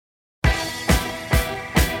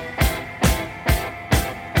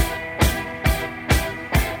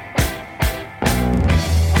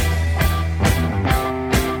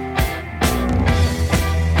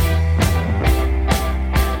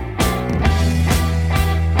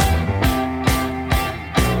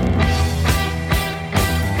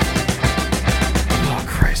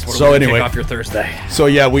So anyway, kick off your Thursday. So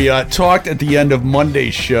yeah, we talked at the end of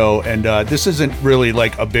Monday's show, and this isn't really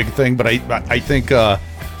like a big thing, but I think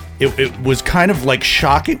it was kind of like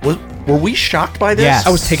shocking. Were we shocked by this? Yes. I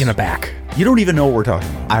was taken aback. You don't even know what we're talking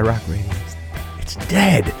about. iRock Radio. It's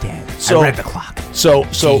dead. So, I read the clock. So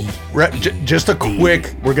just a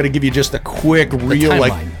quick. We're gonna give you just a quick, real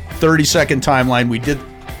like 30-second timeline. We did.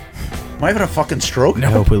 Am I having a fucking stroke?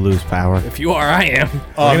 I hope we lose power. If you are, I am.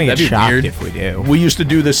 We're gonna get that'd be shocked weird. if we do. We used to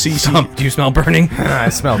do the CC. Do you smell burning? I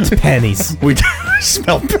smell pennies. We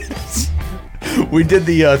smell piss. We did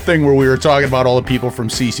the thing where we were talking about all the people from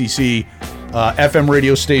CCC, FM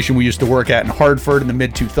radio station we used to work at in Hartford in the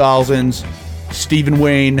mid-2000s. Stephen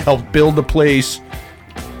Wayne helped build the place.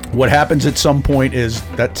 What happens at some point is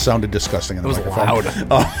that sounded disgusting in the microphone.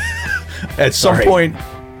 Loud. At some point,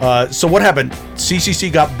 so what happened?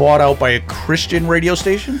 CCC got bought out by a Christian radio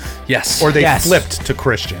station, Yes. or they Yes. flipped to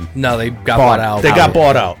Christian. No, they got bought out. They got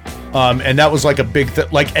bought out. And that was like a big thing.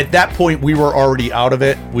 Like at that point, we were already out of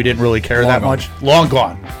it. We didn't really care that much. Long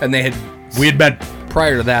gone. And they had. We had met.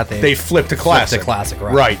 Prior to that, They flipped to classic. right?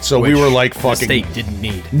 Right. So we Which were like the fucking. state didn't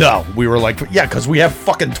need. No, we were like, yeah, because we have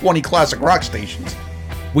fucking 20 classic rock stations.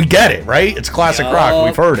 We get it, right? It's classic rock.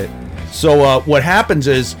 We've heard it. So what happens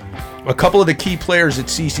is a couple of the key players at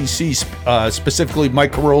CCC, specifically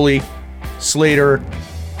Mike Caroli, Slater,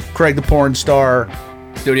 Craig the Porn Star,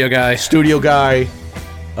 Studio guy.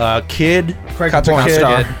 Kid, Craig Katsu the Porn Kid.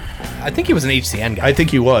 Star. I think he was an HCN guy. I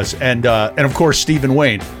think he was, and of course Stephen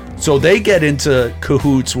Wayne. So they get into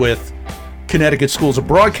cahoots with Connecticut Schools of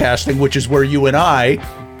Broadcasting, which is where you and I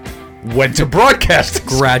went to broadcasting.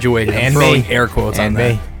 Graduated. And throwing me. air quotes And on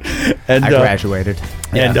me. that. And I graduated.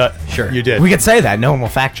 And sure. you did. We could say that. No one will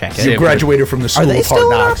fact check it. You graduated from the Are School they of Hard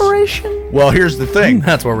still in Knocks. operation? Well, here's the thing.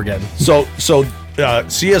 That's what we're getting. So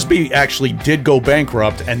CSB actually did go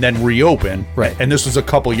bankrupt and then reopen. Right. And this was a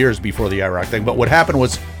couple years before the IROC thing. But what happened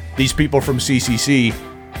was these people from CCC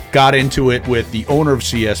got into it with the owner of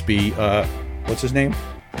CSB. What's his name?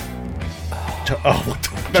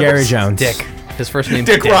 Jerry Jones. Dick. His first name's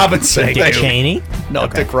Dick Robinson. Dick Thank you. Cheney? No,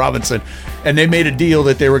 Dick Robinson. And they made a deal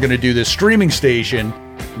that they were going to do this streaming station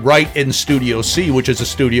right in Studio C, which is a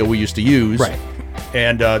studio we used to use. Right.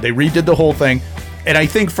 And they redid the whole thing. And I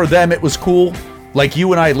think for them it was cool. Like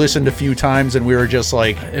you and I listened a few times and we were just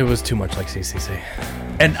like... It was too much like CCC.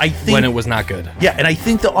 And I think... When it was not good. Yeah, and I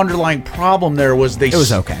think the underlying problem there was It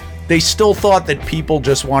was okay. They still thought that people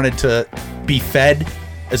just wanted to be fed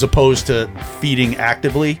as opposed to feeding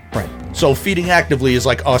actively. Right. So feeding actively is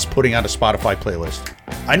like us putting on a Spotify playlist.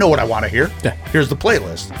 I know what I want to hear. Yeah. Here's the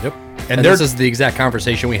playlist. Yep. And this is the exact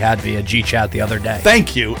conversation we had via G-Chat the other day.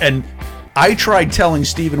 Thank you. And I tried telling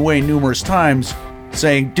Stephen Wayne numerous times,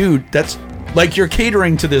 saying, dude, that's like you're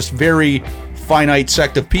catering to this very finite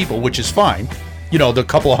sect of people, which is fine. You know, the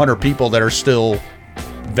couple of hundred people that are still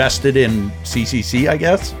vested in CCC, I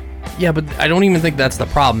guess. Yeah, but I don't even think that's the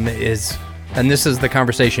problem is, and this is the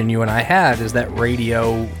conversation you and I had, is that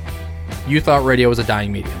radio, you thought radio was a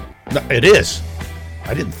dying medium. No, it is.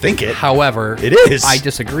 I didn't think it. However, It is. I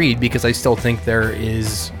disagreed because I still think there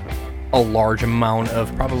is a large amount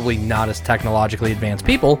of probably not as technologically advanced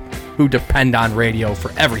people who depend on radio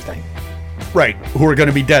for everything. Right. Who are going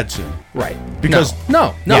to be dead soon. Right. Because-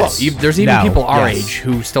 No. Yes. There's even No. people our Yes. age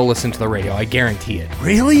who still listen to the radio. I guarantee it.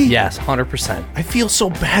 Really? Yes, 100%. I feel so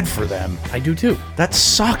bad for them. I do too. That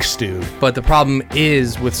sucks, dude. But the problem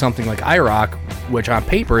is with something like iRock, which on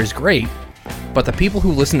paper is great, but the people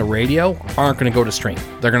who listen to radio aren't going to go to stream.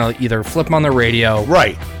 They're going to either flip them on their radio.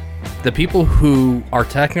 Right. The people who are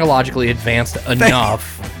technologically advanced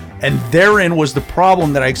enough. And therein was the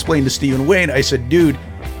problem that I explained to Stephen Wayne. I said, dude,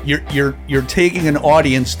 you're taking an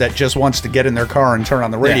audience that just wants to get in their car and turn on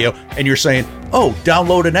the radio, and you're saying, oh,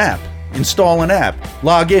 download an app, install an app,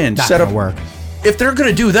 log in, Not set up gonna work. If they're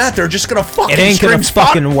gonna do that, they're just gonna fucking It ain't gonna stream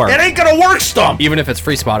fucking work. It ain't gonna work, Stump. Even if it's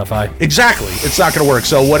free Spotify. Exactly. It's not going to work.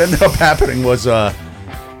 So what ended up happening was,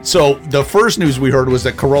 so the first news we heard was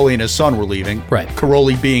that Caroli and his son were leaving. Right.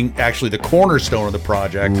 Caroli being actually the cornerstone of the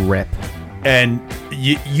project. Rip. And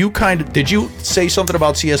you kind of, did you say something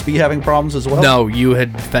about CSB having problems as well? No, you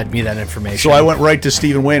had fed me that information. So I went right to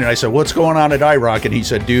Stephen Wayne and I said, what's going on at IROC? And he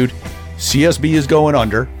said, dude, CSB is going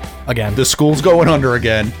under. Again. The school's going under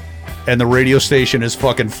again. And the radio station is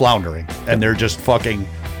fucking floundering. And they're just fucking...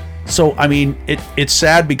 So, I mean, it's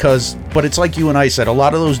sad because... But it's like you and I said, a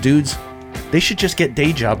lot of those dudes, they should just get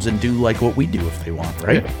day jobs and do like what we do if they want,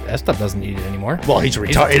 right? That stuff doesn't need it anymore. Well, he's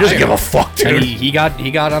retired. He doesn't give a fuck, dude. And he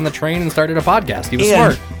got on the train and started a podcast. He was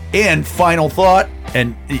smart. And final thought,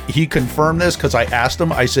 and he confirmed this because I asked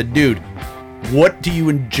him, I said, dude, what do you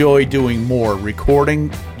enjoy doing more?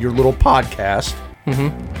 Recording your little podcast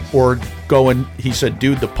or going, he said,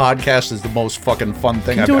 dude, the podcast is the most fucking fun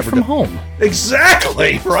thing You I've do it ever from done. home.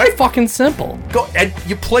 Exactly, right? Fucking simple. Go and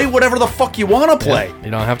you play whatever the fuck you want to play.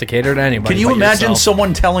 You don't have to cater to anybody. Can you but imagine yourself.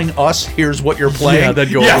 someing telling us, here's what you're playing? Yeah,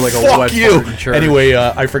 that'd go over like a fuck wet you. fart in church. Anyway,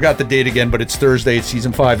 I forgot the date again, but it's Thursday. It's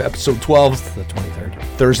season 5, episode 12. The 23rd.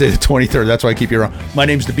 Thursday the 23rd. That's why I keep you around. My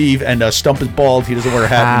name's the Beeve, and Stump is bald. He doesn't wear a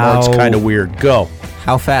hat anymore. It's How- kind of weird. Go.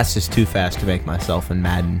 How fast is too fast to make myself in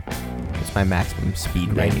Madden? What's my maximum speed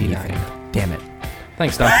rating? 99. Damn it.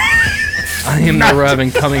 Thanks, Tom. I am the Rev,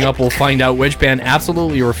 and coming up, we'll find out which band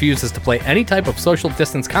absolutely refuses to play any type of social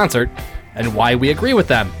distance concert and why we agree with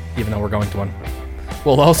them, even though we're going to one.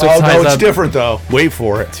 We'll also Oh, size no, it's up different, though. Wait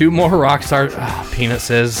for it. 2 more rock star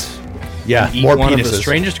penises. Yeah, Eat more one of the penises.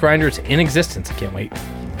 strangest grinders in existence. I can't wait.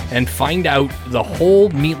 And find out the whole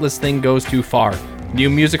meatless thing goes too far. New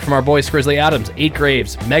music from our boys Grizzly Adams, 8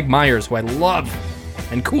 Graves, Meg Myers, who I love,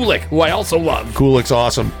 and Kulik, who I also love. Kulik's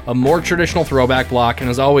awesome. A more traditional throwback block, and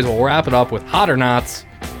as always, we'll wrap it up with Hot or Nots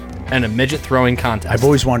and a midget throwing contest. I've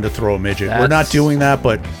always wanted to throw a midget. We're not That's- doing that,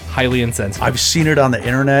 but highly insensitive. I've seen it on the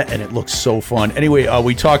internet, and it looks so fun. Anyway,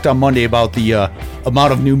 we talked on Monday about the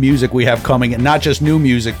amount of new music we have coming, and not just new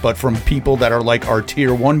music, but from people that are like our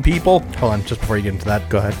tier 1 people. Hold on, just before you get into that,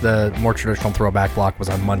 Go ahead. The more traditional throwback block was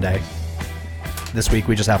on Monday. This week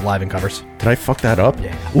we just have live and covers. Did I fuck that up?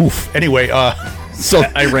 Yeah. Oof. Anyway, so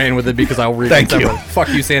I ran with it because I'll read Thank it you. separate. Fuck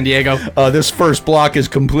you, San Diego. this first block is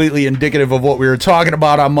completely indicative of what we were talking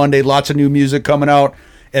about on Monday. Lots of new music coming out.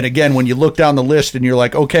 And again, when you look down the list and you're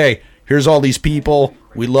like, okay, here's all these people.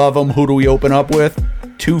 We love them. Who do we open up with?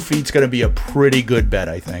 2 Feet's going to be a pretty good bet,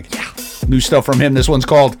 I think. Yeah. New stuff from him. This one's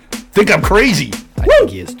called Think I'm Crazy. I think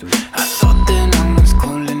he is too. I thought that I was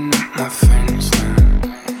calling up my friends now,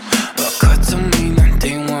 but cut to me that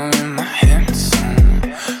they were in my head soon.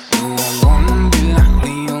 Do I wanna be like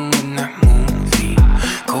Leo in that movie?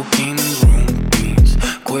 Cocaine and groupies,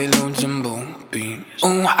 Quaaludes and boobies.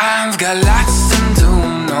 Oh, I've got lots to do,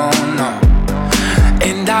 no,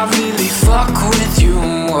 and I really fuck with you.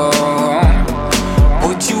 Oh,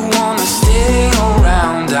 would you wanna stay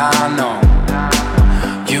around? I know.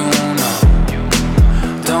 You know,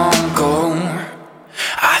 don't go.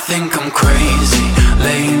 I think I'm crazy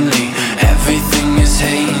lately. Everything is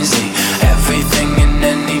hazy. Everything and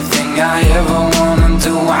anything I ever wanna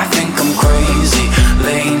do. I think I'm crazy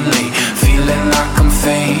lately. Feeling like I'm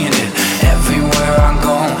faded everywhere I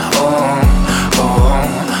go. Oh,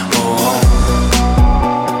 oh, oh.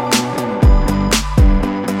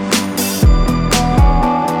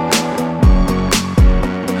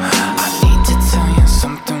 I need to tell you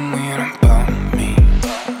something weird about me.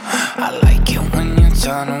 I like it when you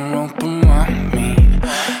try to rope around me.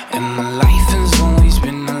 And my life has always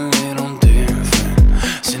been a little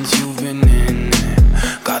different since you've been in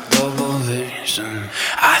it. Got double vision.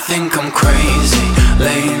 I think I'm crazy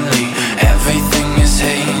lately. Everything is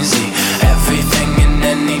hazy. Everything and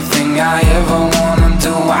anything I ever wanna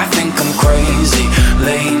do. I think I'm crazy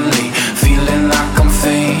lately. Feeling like I'm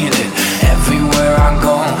faded everywhere I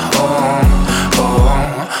go. Oh,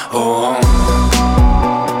 oh, oh.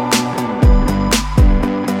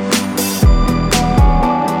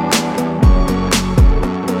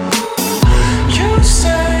 You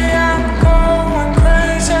say I'm going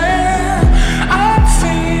crazy. I'm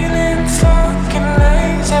feeling fucking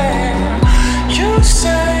lazy. You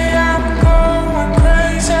say I'm going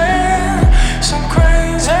crazy. So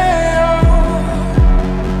crazy, oh.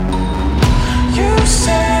 You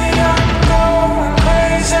say I'm going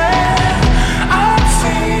crazy. I'm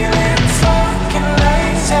feeling fucking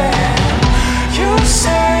lazy. You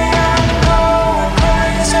say I'm going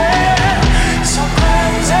crazy. So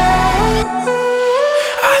crazy.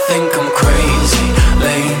 I think I'm crazy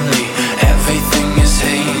lately. Everything is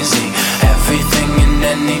hazy. Everything and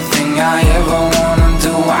anything I ever wanna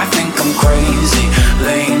do. I think I'm crazy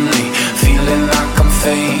lately. Feeling like I'm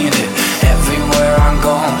faded everywhere I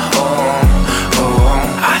go. Oh, oh.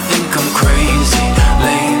 I think I'm crazy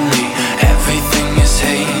lately. Everything is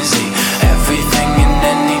hazy. Everything and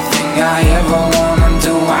anything I ever wanna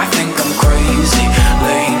do. I think I'm crazy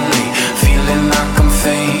lately. Feeling like I'm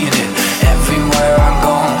faded everywhere I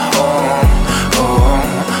go. Oh, oh,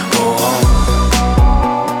 oh.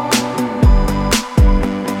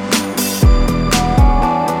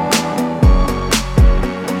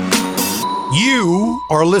 You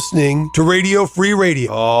are listening to Radio Free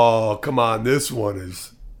Radio. Oh, come on. This one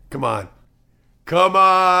is. Come on. Come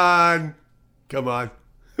on. Come on.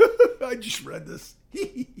 I just read this.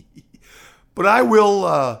 But I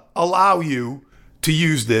will allow you to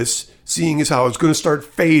use this, seeing as how it's going to start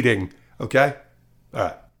fading. Okay? All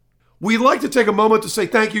right. we'd like to take a moment to say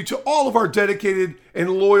thank you to all of our dedicated and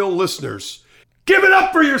loyal listeners. Give it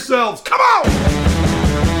up for yourselves. Come on!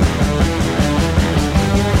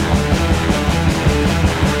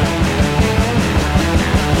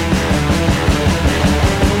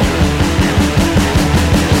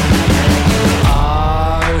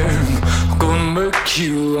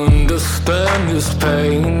 You understand this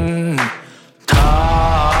pain.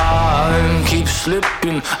 Time keeps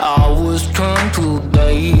slipping, hours turn to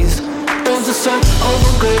days. Does the sight of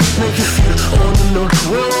a grave make you feel all alone?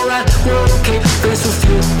 We're alright, we're okay, face of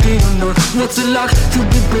fear. Do you know what's it like to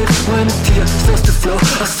be brave when a tear starts to flow?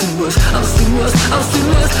 I've seen worse, I've seen worse, I've seen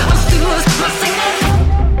worse, I've seen worse, I've seen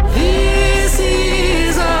worse. This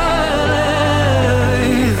is our life.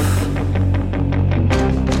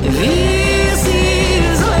 This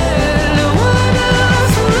is where no one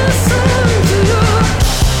else will listen to you.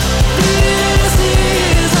 This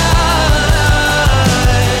is our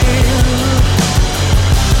life.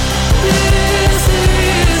 This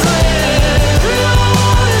is where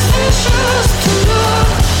everyone is vicious to you.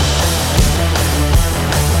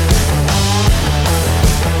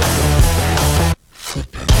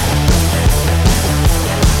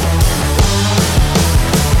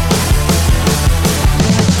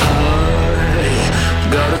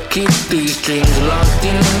 Gotta keep these strings locked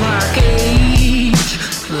in my cage.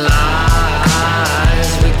 Lies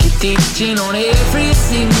we keep teaching on every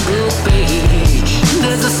single page.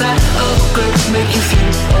 There's a side of a grave make you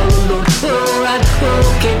feel all alone. We're alright, we're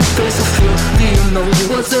okay, face of fear. Do you know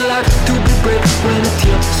what's it like to be brave when a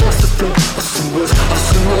tear starts to flow? I've seen worse, I've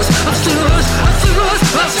seen worse, I've seen worse, I've seen worse,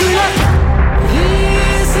 I've seen worse.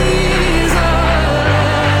 This is our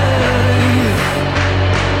life.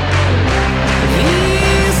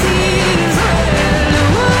 This is where no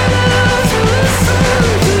one else will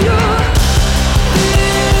listen to you.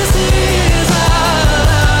 This is our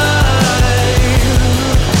life.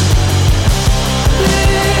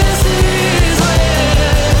 This is where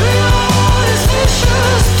everyone is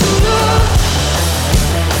vicious to you.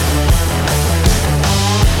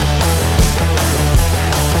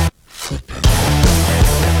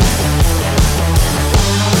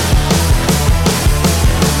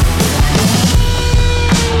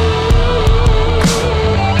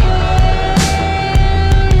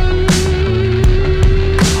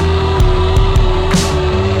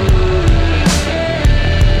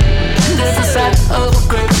 There's a side of a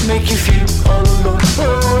grave make you feel all alone.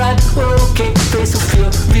 We're alright, we're okay, face of fear.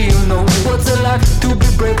 Do you know what's it like to be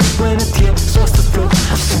brave when a tear starts to flow?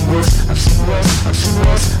 I've seen worse, I've seen worse, I've seen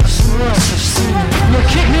worse, I've seen worse, I've seen it. You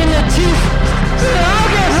kick me in the teeth, I'll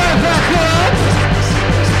get right back up.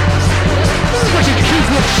 This is what you keep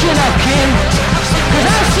your chin up, kid. 'Cause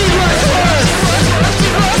I've seen what's worse.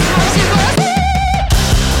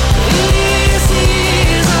 This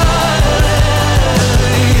is our life.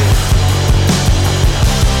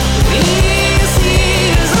 This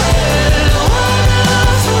is where no one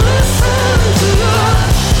else will listen to you.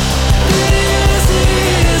 This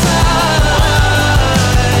is our life.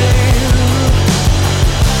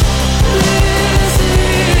 This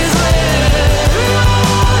is where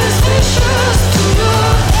everyone is vicious to you.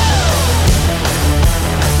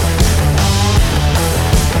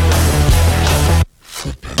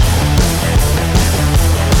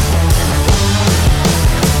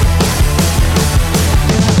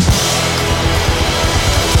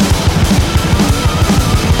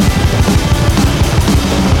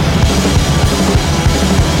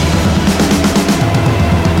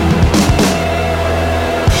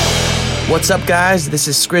 What's up, guys? This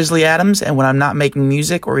is Skrizzly Adams, and when I'm not making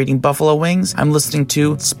music or eating buffalo wings, I'm listening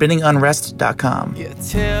to spinningunrest.com. You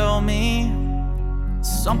tell me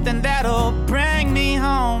something that'll bring me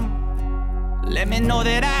home. Let me know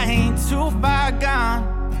that I ain't too far gone.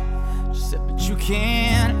 She said, but you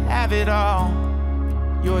can't have it all.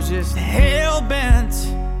 You're just hell-bent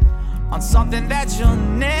on something that you'll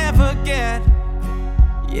never get.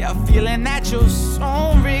 Yeah, feeling that you'll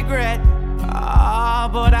soon regret. Ah,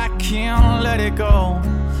 but I can't let it go.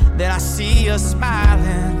 Then I see you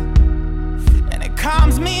smiling, and it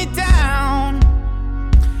calms me down.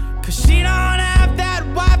 'Cause she don't have that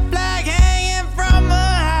white flag hanging from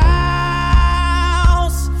her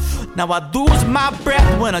house. Now I lose my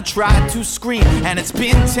breath when I try to scream, and it's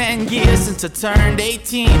been 10 years since I turned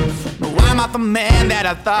 18. No, I'm not the man that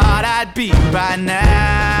I thought I'd be by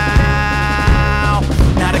now.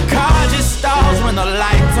 Now the car just stalls when the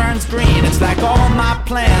light turns green. It's like all my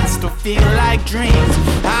plans still feel like dreams.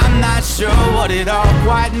 I'm not sure what it all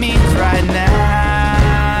quite means right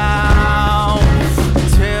now.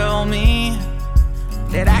 Tell me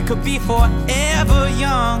that I could be forever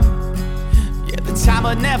young. Yeah, the time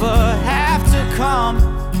would never have to come.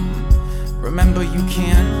 Remember, you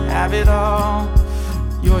can't have it all.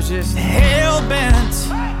 You're just hell-bent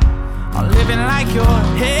on living like you're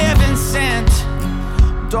heaven sent.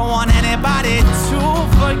 Don't want anybody to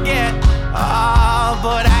forget. Oh,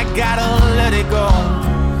 but I gotta let it go.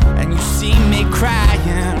 And you see me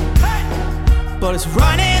crying, but it's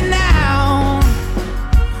running out.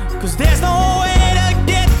 'Cause there's no way to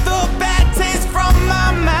get the bad taste from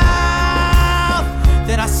my mouth.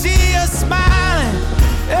 Then I see you smiling,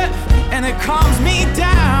 and it calms me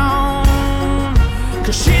down.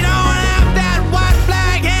 'Cause she don't have that white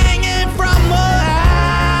flag hanging from her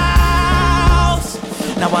house.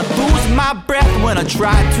 Now I lose my breath when I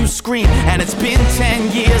try to scream, and it's been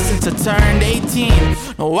 10 years since I turned 18.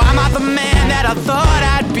 No, I'm not the man that I thought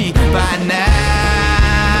I'd be by now.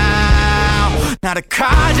 Now the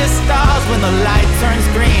car just stalls when the light turns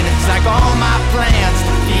green. It's like all my plans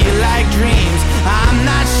feel like dreams. I'm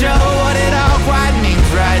not sure what it all quite means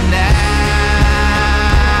right now.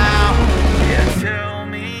 Yeah, tell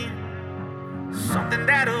me something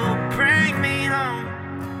that'll bring me home.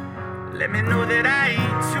 Let me know that I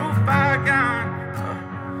ain't too far gone.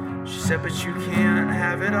 She said, but you can't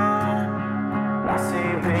have it all. I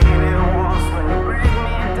say, baby, once when you bring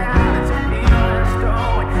me down, it's a feeling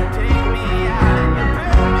story. Take me out and you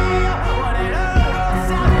pick me up. What it all works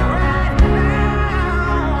out right now.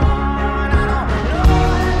 And I don't know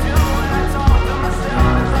what to do when I talk to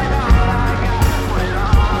myself. It's like all I got. Put it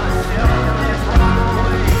all on the shelf and let's run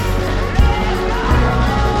away.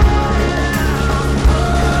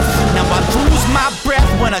 Now I lose my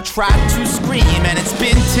breath when I try to scream, and it's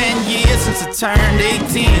been 10 years since I turned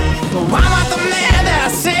 18. But I'm not the man that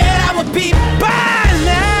I said I would be by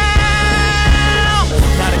now.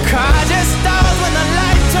 Now the car just stalls when the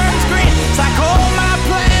light turns green. It's like all my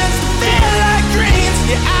plans feel like dreams.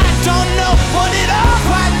 Yeah, I don't know what it all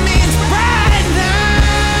quite means right now.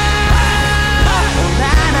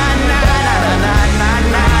 Na na na na na na na na na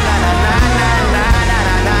na na na na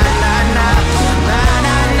na na.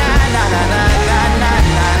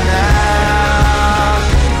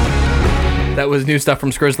 That was new stuff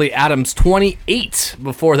from Scrizzly Adams, 28.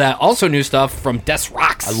 Before that, also new stuff from Des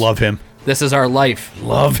Rocks. I love him. This Is Our Life.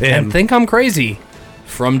 Love him. And Think I'm Crazy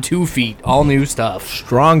from 2 Feet. All new stuff.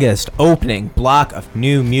 Strongest opening block of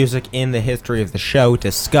new music in the history of the show.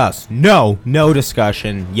 Discuss. No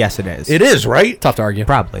discussion. Yes, it is. It is, right? Tough to argue.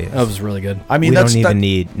 Probably is. That was really good. I mean, we that's don't even that,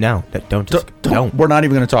 need. No, don't. We're not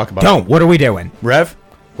even going to talk about Don't. What are we doing? it. Rev?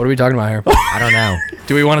 What are we talking about here? I don't know.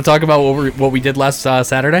 Do we want to talk about what we did last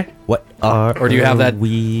Saturday? What are Or do you have that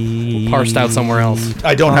we parsed out somewhere else?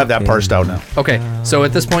 I don't have that parsed out now. Okay, so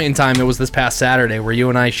at this point in time, it was this past Saturday where you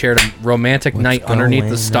and I shared a romantic night underneath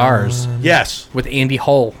the stars Yes. with Andy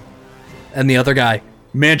Hull and the other guy.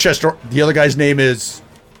 Manchester. The other guy's name is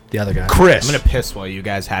The other guy. Chris. I'm gonna piss while you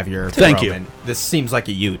guys have your. Thank you. moment. This seems like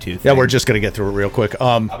a you two thing. Yeah, we're just going to get through it real quick.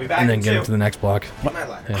 I'll be back And then in get two. into the next block.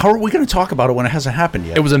 How are we going to talk about it when it hasn't happened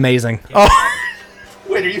yet? It was amazing.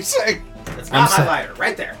 Wait, are you saying? It's I'm not sa- my lighter,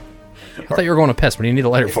 right there. I thought you were going to piss. What do you need a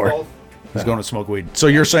lighter for? He's going to smoke weed. So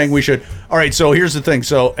you're saying we should. All right, so here's the thing.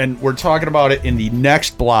 So, and we're talking about it in the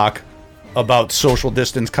next block about social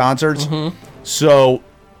distance concerts. So,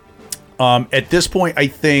 at this point, I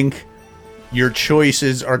think your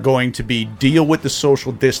choices are going to be deal with the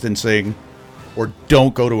social distancing or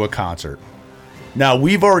don't go to a concert. Now,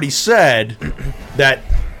 we've already said that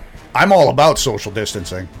I'm all about social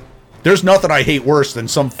distancing. There's nothing I hate worse than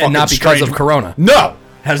some fucking And not because strange- of Corona. No.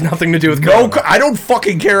 Has nothing to do with No, Corona. I don't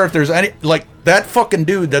fucking care if there's any, like, that fucking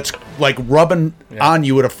dude that's like rubbing on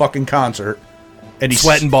you at a fucking concert and he's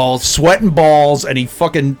Sweating balls. and he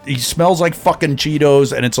smells like fucking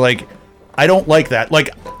Cheetos, and it's like, I don't like that.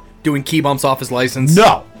 Like, Doing key bumps off his license.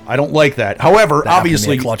 no, I don't like that. However, That happened to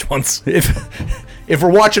me obviously, at Clutch once. if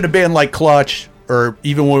we're watching a band like Clutch, or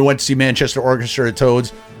even when we went to see Manchester Orchestra at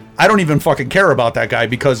Toads, I don't even fucking care about that guy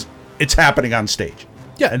because it's happening on stage.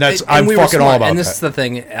 Yeah, and that's and I'm we were fucking all smart. about And this that. is the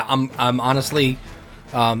thing. I'm honestly,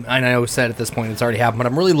 and I know said at this point it's already happened, but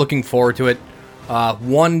I'm really looking forward to it.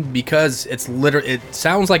 One, because it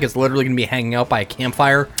sounds like it's literally going to be hanging out by a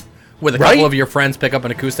campfire with a Right? couple of your friends pick up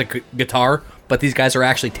an acoustic guitar, but these guys are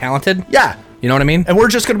actually talented. Yeah. You know what I mean? And we're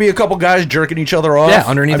just going to be a couple guys jerking each other off. Yeah,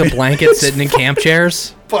 underneath I a mean, blanket, sitting in camp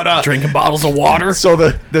chairs, But, drinking bottles of water. So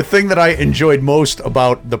the thing that I enjoyed most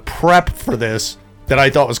about the prep for this that I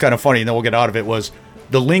thought was kind of funny, and then we'll get out of it, was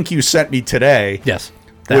the link you sent me today. Yes,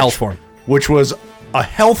 the health form. Which was a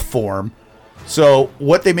health form. So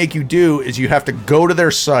what they make you do is you have to go to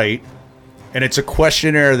their site, and it's a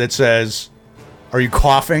questionnaire that says, are you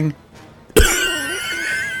coughing?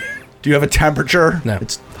 Do you have a temperature? No.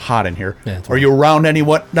 It's hot in here. Yeah, it's Are you around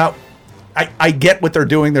anyone? Now, I get what they're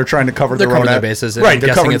doing. They're trying to cover They're their own covering their bases. Right. I'm They're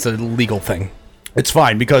guessing covering, it's a legal thing. it's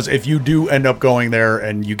fine because if you do end up going there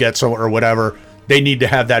and you get someone or whatever, they need to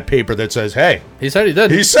have that paper that says, hey, He said he did.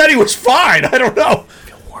 he said he was fine. I don't know. I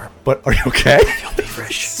feel warm. But are you okay? I feel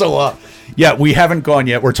feverish. So, yeah, we haven't gone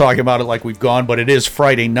yet. We're talking about it like we've gone, but it is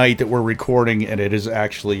Friday night that we're recording, and it is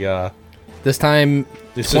actually This time,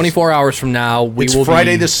 This 24 hours from now, we it's will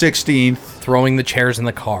Friday be the 16th, throwing the chairs in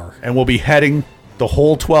the car. and we'll be heading the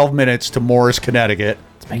whole 12 minutes to Morris, Connecticut.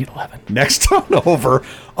 Let's make it 11. Next time over.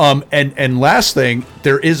 And last thing,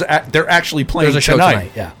 they're actually playing There's a show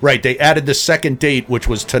tonight, yeah. Right, they added the second date, which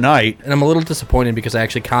was tonight. And I'm a little disappointed because I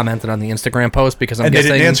actually commented on the Instagram post because I'm And they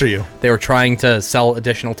guessing didn't answer you. They were trying to sell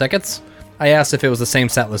additional tickets. I asked if it was the same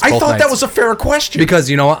set list. I both thought nights. that was a fair question. because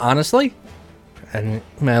you know what, honestly, and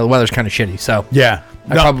the weather's kind of shitty, so yeah.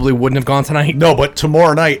 I probably wouldn't have gone tonight. No, but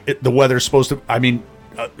tomorrow night, the weather's supposed to,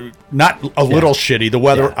 not a little shitty. The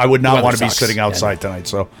weather, Yeah. I would The not weather want to be sucks. sitting Yeah, outside tonight.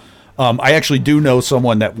 So I actually do know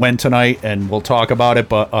someone that went tonight, and we'll talk about it,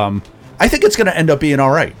 but I think it's going to end up being all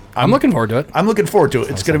right. I'm looking forward to it. I'm looking forward to it.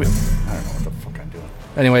 It's going to be, I don't know what the fuck I'm doing.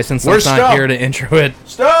 Anyway, since Where's I'm not Stub? here to intro it,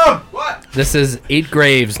 Stop! What? this is 8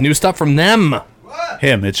 Graves. New stuff from them.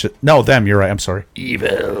 Him. No, them. You're right. I'm sorry.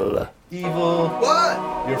 Evil.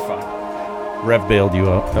 You're fine. Rev bailed you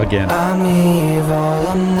out again. I'm evil,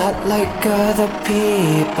 I'm not like other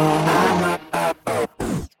people.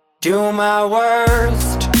 Do my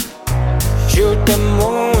worst. Shoot the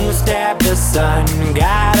moon, stab the sun.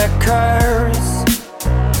 Got a curse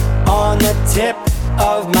on the tip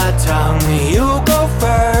of my tongue. You go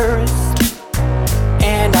first,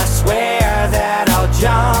 and I swear that I'll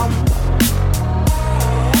jump.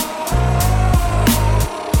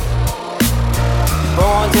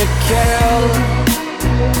 Born to kill,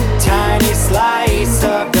 tiny slice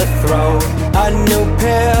of the throat, a new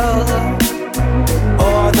pill,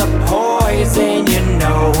 or the poison you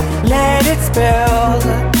know, let it spill,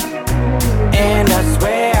 and I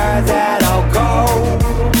swear that I'll go.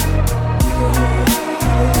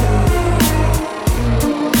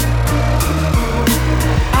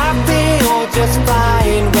 I feel just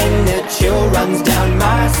fine when the chill runs down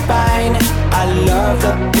my spine. I love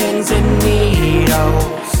the pins and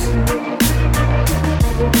needles.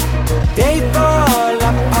 They fall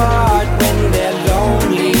apart when they're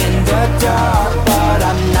lonely in the dark, but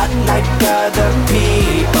I'm not like other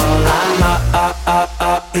people.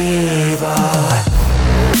 I'm evil.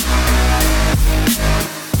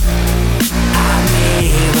 I'm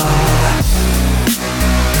evil.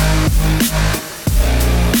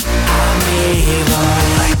 I'm evil.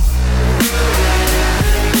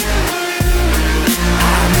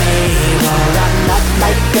 I'm evil. I'm not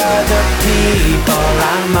like other people.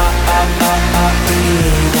 I'm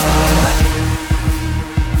evil.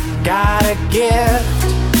 Got a gift,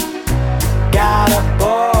 got a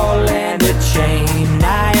ball and a chain,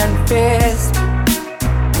 iron fist,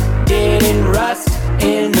 didn't rust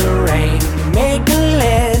in the rain. Make a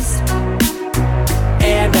list,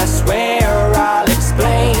 and I swear I'll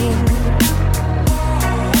explain.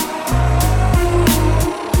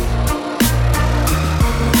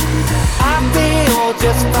 I feel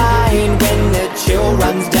just fine when the chill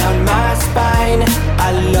runs down my spine.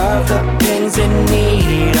 I love the pins and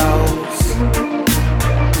needles.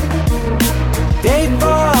 They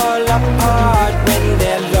fall apart when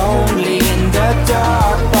they're lonely in the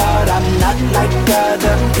dark, but I'm not like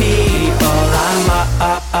other people. I'm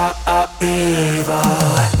evil.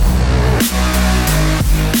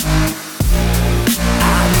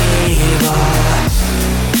 I'm evil.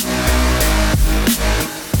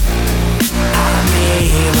 I'm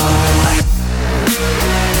evil.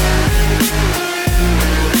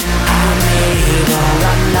 I'm evil.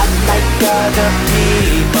 I'm not like other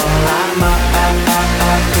people. I'm evil.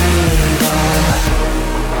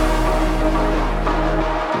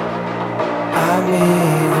 I'm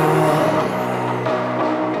evil.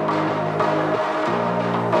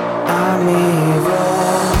 I'm evil.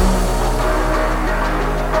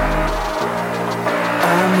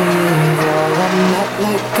 I'm evil. I'm not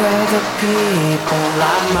like other people.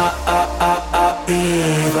 I'm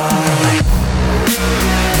evil.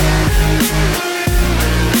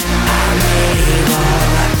 I'm evil.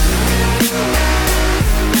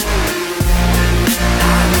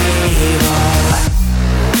 I'm evil.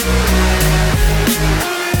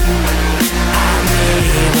 I'm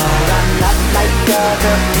evil. I'm not like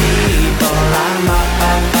other people. I'm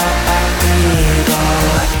evil.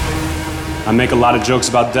 I make a lot of jokes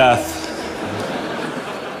about death.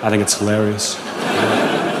 I think it's hilarious.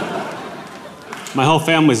 My whole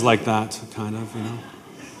family's like that, kind of, you know.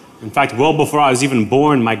 In fact, well before I was even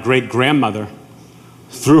born, my great-grandmother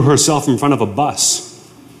threw herself in front of a bus.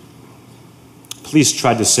 Police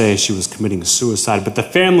tried to say she was committing suicide, but the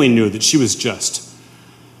family knew that she was just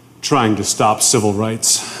trying to stop civil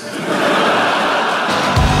rights.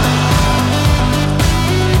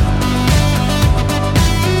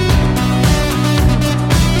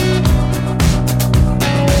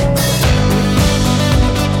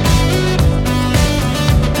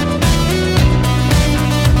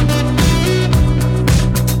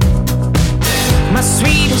 My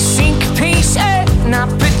sweetest syncopation, I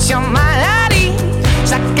put you on my lady.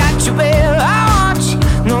 I got you where I want you,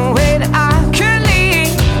 no way that I could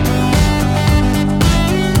leave.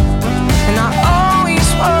 And I always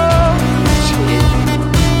want you.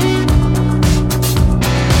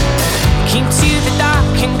 Came to the dark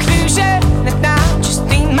conclusion that now just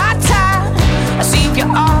ain't my time. I save you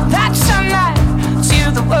all that sunlight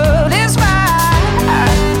till the world is mine.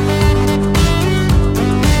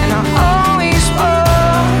 And I always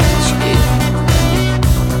want you.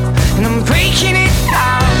 And I'm breaking it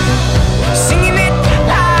down, singing it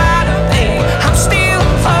louder, babe. I'm still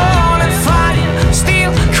falling for you,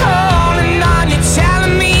 still calling on you,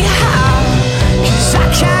 telling me how. 'Cause I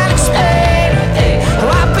can't explain it, how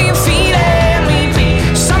I've been feeling lately.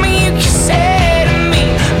 Something you can say to me,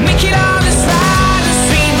 make it all this right and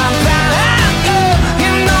sweet, my brown girl.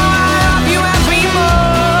 You know I love you every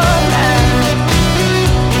morning.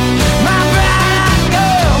 My brown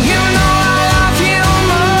girl, you know I love you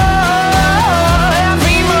more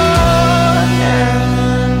every morning.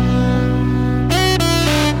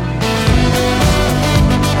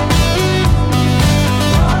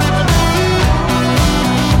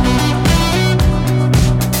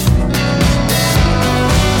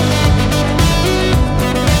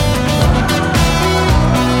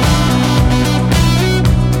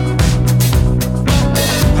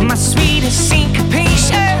 My sweetest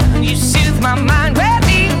syncopation, you soothe my mind with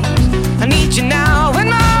ease. I need you now in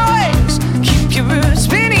my ways, keep your roots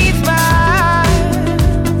beneath my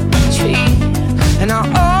tree. And I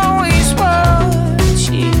always want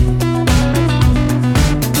you.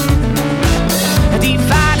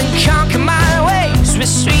 Divide and conquer my ways,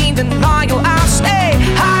 restrained and loyal I'll stay.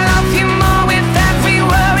 I love you more with every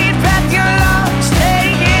worried breath your lungs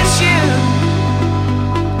take. It's you.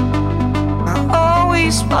 I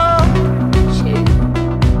always want you.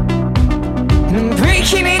 And I'm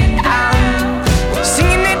breaking it down,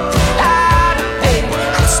 singing it louder, babe.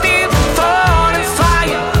 I'm still falling for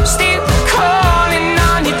you, still calling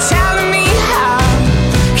on you, telling me how.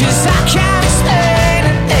 'Cause I can't explain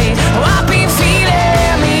it, babe, how I've been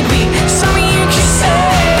feeling lately. Something you can say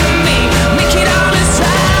to me, make it all this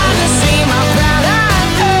right and sweet, my brown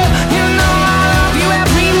girl. You know I love you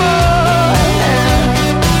every morning.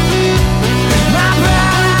 My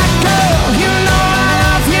brown girl, you know I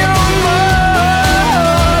love you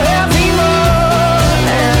more every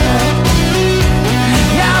morning.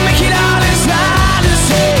 Yeah, make it all this right and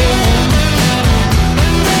say.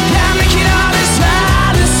 Yeah, make it all this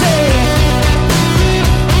right and say.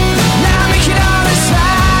 Yeah, make it all this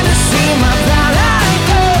right and say, my brown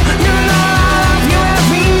girl. You know I love you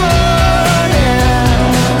every morning.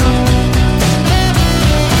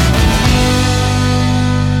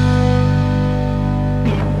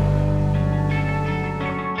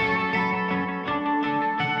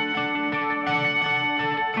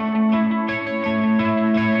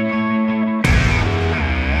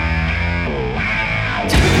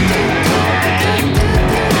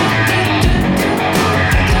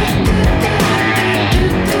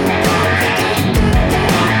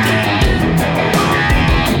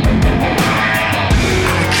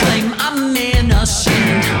 Claim I'm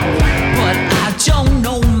innocent, but I don't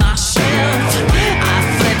know myself. I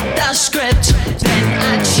flip the script, then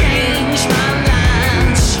I change my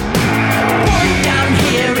lines. Born down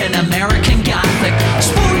here in American Gothic,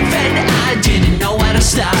 spoon-fed, I didn't know how to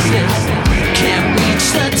stop it. Can't reach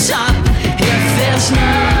the top if there's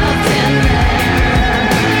nothing there.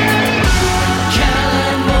 Gotta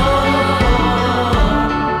learn more,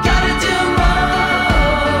 gotta do more.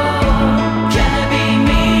 Gotta be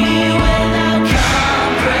me without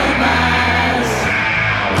compromise.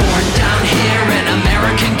 Born down here in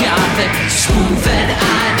American Gothic, spoon-fed,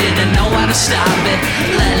 I didn't know how to stop it.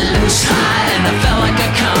 Let loose high and I felt like a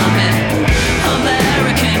comet.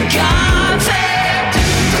 American Gothic.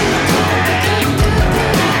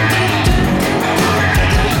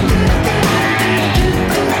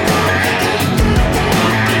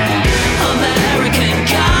 American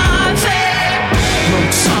Gothic.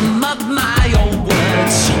 Wrote some of my old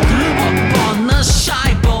words up on the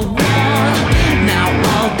cyber wall. Now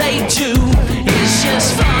all they do is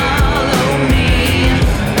just fun.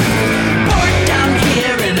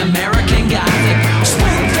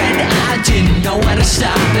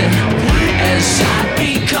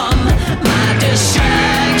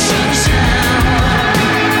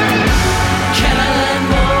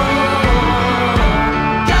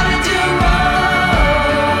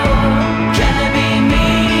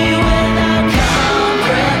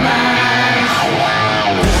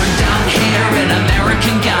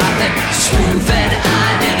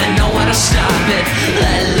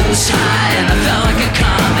 loose high and I felt like a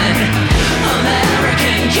comet.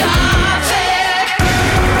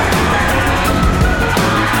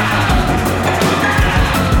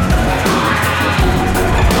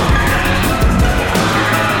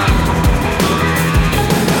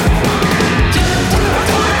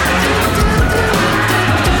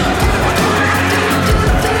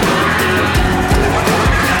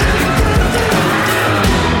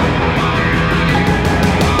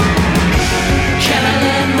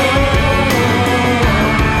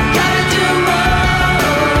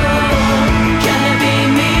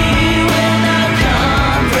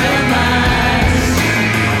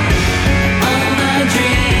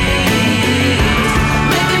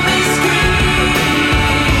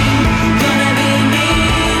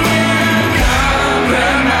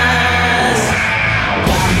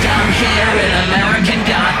 American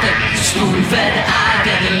Gothic. Spoon-fed, I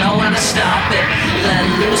didn't know when to stop it. Let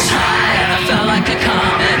loose high and I felt like a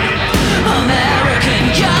comet. American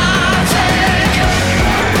Gothic.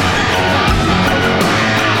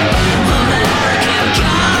 American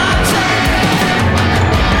Gothic.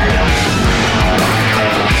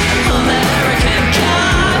 American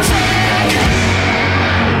Gothic.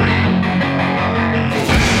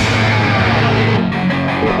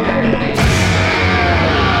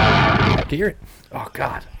 Can you hear it? Oh,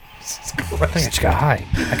 God. I think I just got high.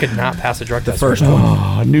 I could not pass a drug test. first one.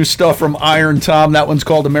 Oh, new stuff from Iron Tom. That one's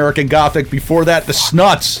called American Gothic. Before that, the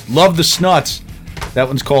Snuts. Love the Snuts. That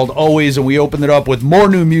one's called Always, and we opened it up with more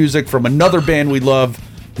new music from another band we love,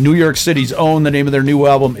 New York City's own. The name of their new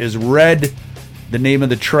album is Red. The name of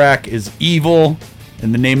the track is Evil,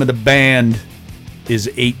 and the name of the band is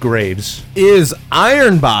Eight Graves. Is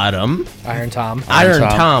Iron Bottom. Iron Tom. Iron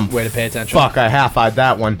Tom. Way to pay attention. Fuck, I half-eyed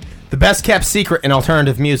that one. The best kept secret in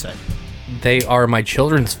alternative music. They are my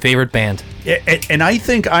children's favorite band. And I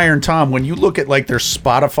think Iron Tom, when you look at like their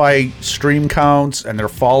Spotify stream counts and their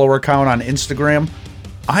follower count on Instagram,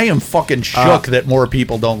 I am fucking shook that more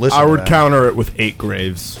people don't listen I to would that. counter it with Eight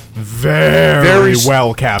Graves. Very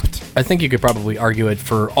well kept. I think you could probably argue it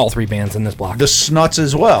for all three bands in this block. The Snuts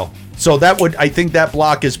as well. So that would, I think that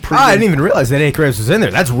block is pretty. I didn't even realize that Eight Graves was in there.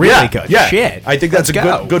 That's really good. Yeah. Shit. I think that's Let's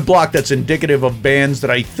a go. good block that's indicative of bands that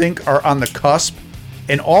I think are on the cusp,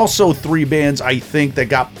 and also three bands I think that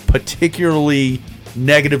got particularly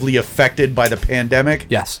negatively affected by the pandemic.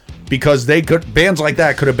 Yes. Because bands like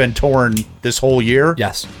that could have been touring this whole year.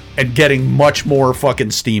 Yes. And getting much more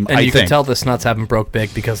fucking steam, And I you think. can tell the Snuts haven't broke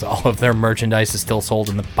big because all of their merchandise is still sold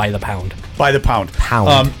by the pound. By the pound.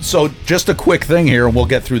 Pound. So just a quick thing here, and we'll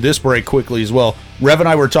get through this break quickly as well. Rev and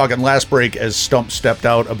I were talking last break as Stump stepped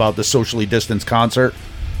out about the socially distanced concert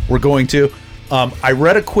we're going to. I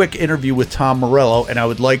read a quick interview with Tom Morello, and I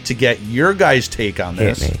would like to get your guys' take on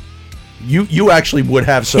this. Hit me. You actually would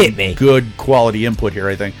have some Hit me. good quality input here,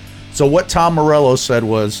 I think. So what Tom Morello said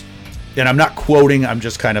was, and I'm not quoting, I'm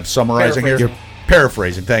just kind of summarizing here.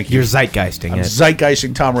 Paraphrasing, thank you. You're zeitgeisting I'm it.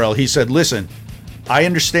 zeitgeisting Tom Morello. He said, listen, I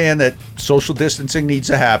understand that social distancing needs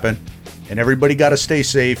to happen, and everybody got to stay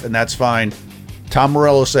safe, and that's fine. Tom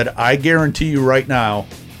Morello said, I guarantee you right now,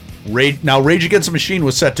 Rage Against the Machine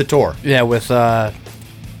was set to tour. Yeah, with the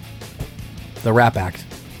rap act.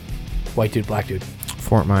 White dude, black dude.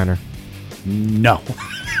 Fort Minor. No.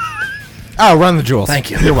 Oh, Run the Jewels. Thank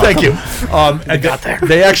you. You're welcome. Thank you. got there.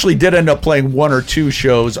 They actually did end up playing one or two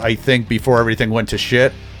shows, I think, before everything went to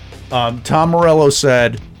shit. Tom Morello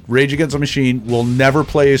said, Rage Against the Machine will never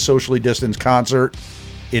play a socially distanced concert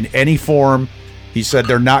in any form. He said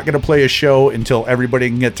they're not going to play a show until everybody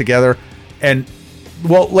can get together. And,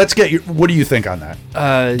 well, let's get your... What do you think on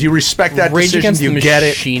that? Do you respect that Rage decision? Against Do you the get it?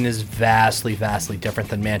 Machine is vastly, vastly different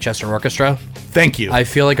than Manchester Orchestra. Thank you. I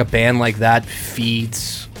feel like a band like that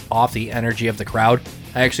feeds off the energy of the crowd.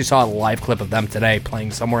 I actually saw a live clip of them today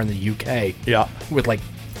playing somewhere in the UK. Yeah. With like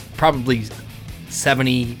probably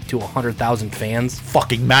 70 to 100,000 fans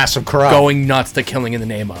Fucking massive crowd. going nuts to Killing in the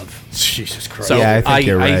Name of. Jesus Christ. So Yeah, I think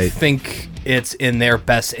you're I right. think it's in their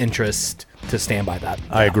best interest to stand by that.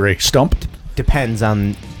 I agree. Stumped? Depends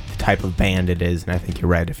on the type of band it is, and I think you're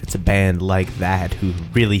right. If it's a band like that who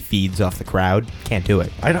really feeds off the crowd, can't do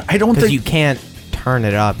it. I don't Because think... you can't turn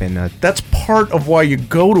it up in a That's part of why you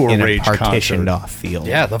go to a Rage partitioned concert. off field.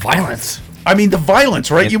 Yeah, the violence. I mean, the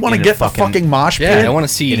violence, right? In- you want to in a get the fucking- fucking mosh pit? Yeah, I want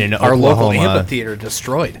to see In an our local Oklahoma- amphitheater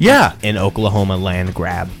destroyed. Yeah. In Oklahoma land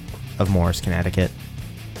grab of Morris, Connecticut.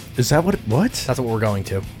 Is that what? What? That's what we're going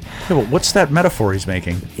to. Yeah, but what's that metaphor he's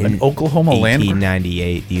making? In An Oklahoma land grab?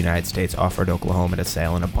 1898, the United States offered Oklahoma to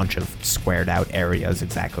sail in a bunch of squared out areas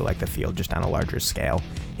exactly like the field, just on a larger scale.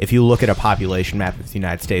 If you look at a population map of the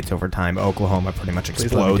United States over time, Oklahoma pretty much let me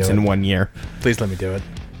explodes do in it. 1 year. Please let me do it.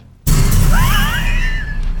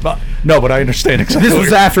 But No, but I understand exactly. This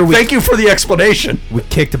was after we- Thank you for the explanation. We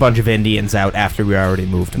kicked a bunch of Indians out after we already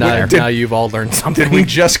moved them there. Now you've all learned something. Did we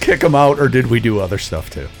just kick them out, or did we do other stuff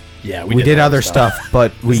too? Yeah, We did other stuff,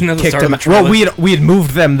 but we Isn't that the kicked start of them. the Well, Trail we had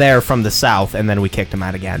moved them there from the south, and then we kicked them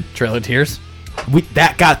out again. Trail of Tears?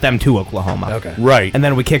 That got them to Oklahoma. Okay. Right. And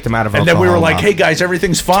then we kicked them out of And Oklahoma. then we were like, "Hey guys,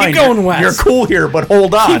 everything's fine. going You're- west. You're cool here, but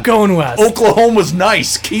hold on. Keep going west. Oklahoma's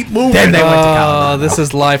nice. Keep moving." Then they went to Colorado. This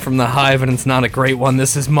is live from the Hive, and it's not a great one.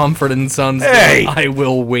 This is Mumford and Sons. Hey. I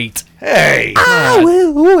Will Wait. Hey. I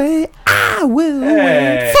will wait. I will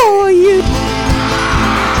wait for you.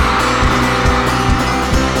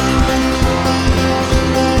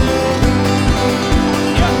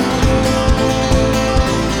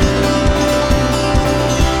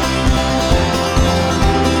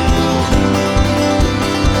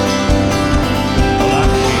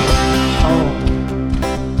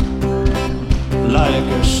 Like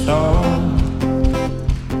a storm,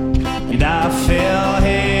 and I fell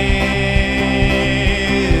heavy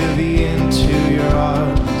into your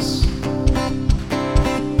arms.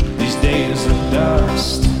 These days of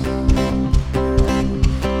dust,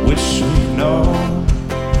 which we know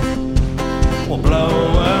will blow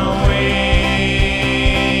away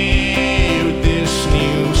with this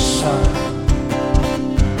new sun.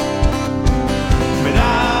 But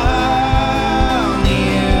I'll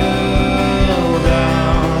kneel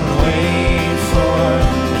down, wait for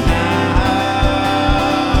now.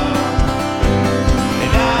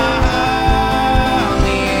 And I'll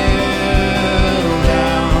kneel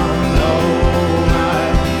down, know my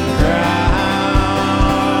ground.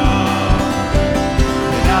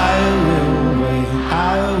 And I will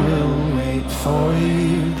wait for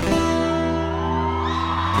you.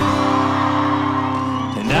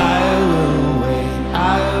 And I will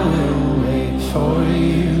wait for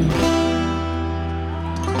you.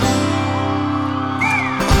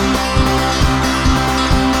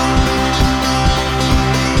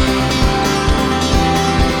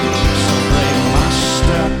 So break my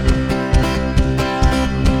step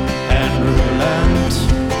and relent.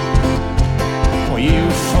 Will you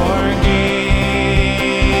forgive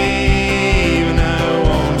and I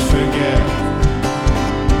won't forget?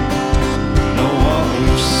 Know what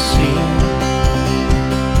we've seen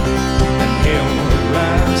and hear the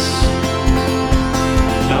rest.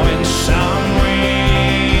 Now in some way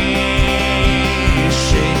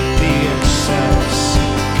shake the excess.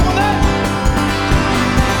 Come on then.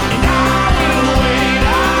 And I will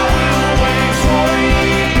wait for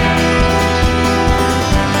you.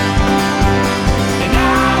 And I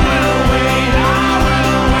will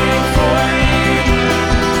wait for you.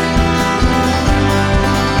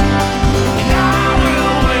 And I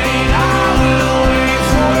will wait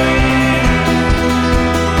for you.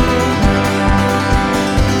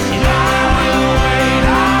 And I will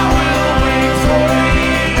wait for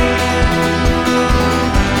you.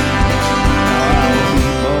 I'll be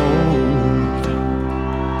bold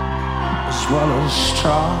as well as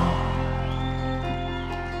strong,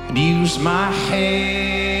 and use my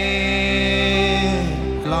head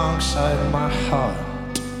alongside my heart.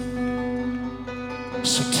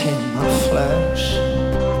 So tame my flesh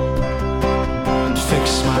and fix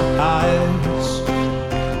my eyes,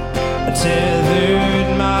 tethered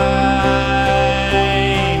mind,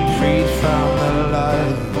 freed from the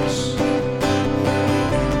lies.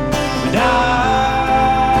 But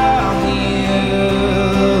I'll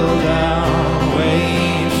kneel down,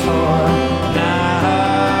 wait for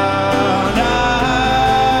now. And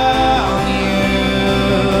I'll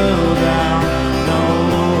kneel down, know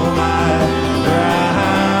my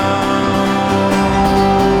ground.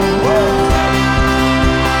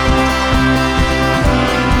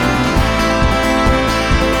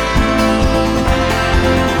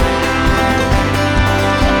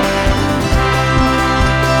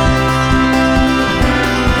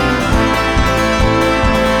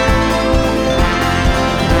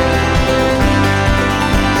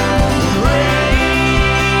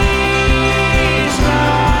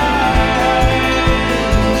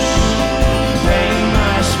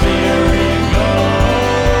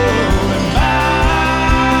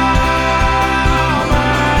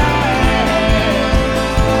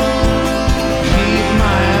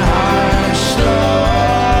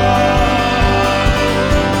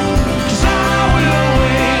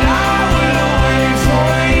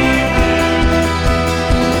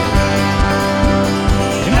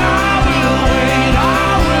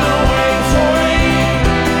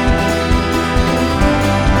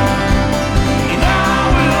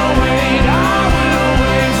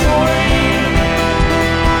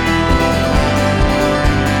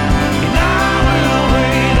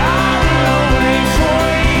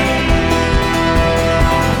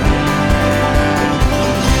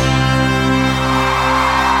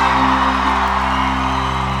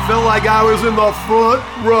 like I was in the front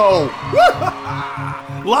row.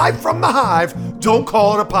 Live from the Hive. Don't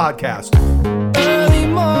call it a podcast. Early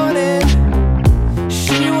morning,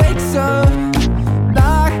 she wakes up,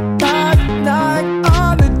 knock, knock, knock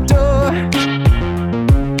on the door.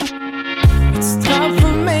 It's time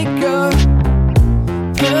for makeup,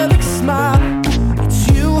 perfect smile. It's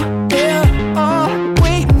you they're all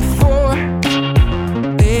waiting for.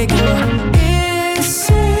 They go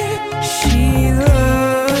insane, she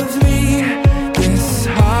loves me, this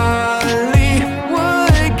Hollywood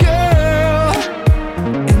girl.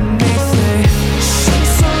 And they say she's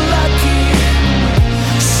so lucky,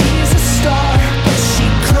 she's a star, but she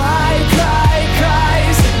cries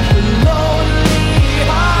in her lonely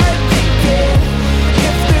heart, thinking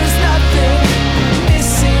if there's nothing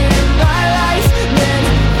missing in my life, then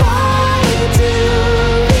why do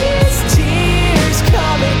these tears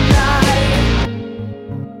come at night?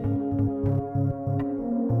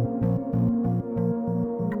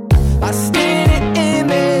 I stay in an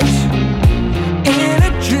image, in a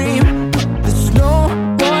dream, but there's no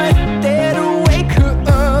one there to wake her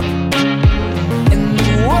up. And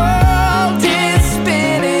the world is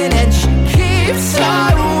spinning and she keeps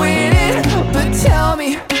on winning. But tell me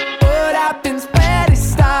what happens when it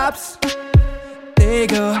stops. They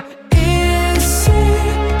go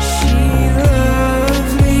insane, she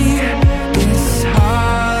loves me, this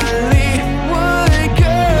Hollywood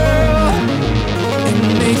girl. And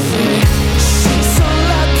they say she's so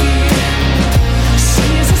lucky,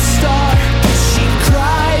 she's a star, but she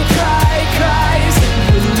cries in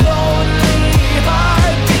her lonely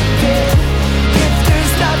heart, thinking if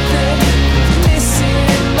there's nothing missing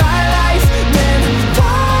in my life, then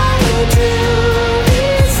why do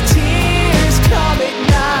these tears come at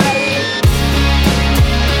night?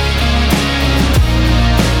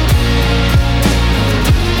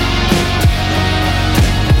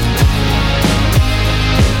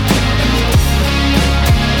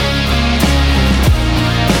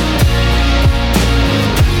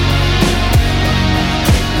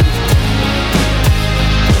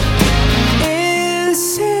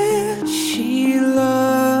 Isn't she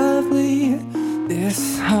lovely, this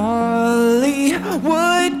Hollywood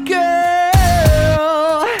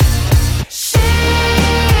girl? She's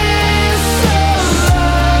so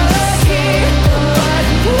lucky, but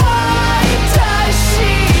why does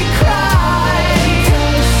she cry?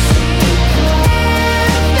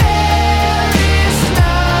 If there is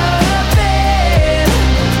nothing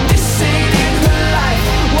missing in her life,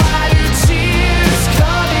 why do tears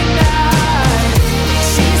come at night?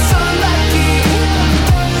 She's so lucky,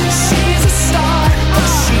 she's a star, but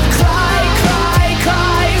she cries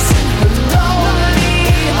in her lonely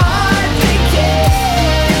heart, thinking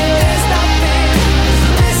there's nothing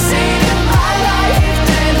missing in my life,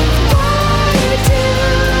 then why do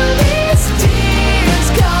these tears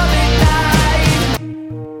come at night?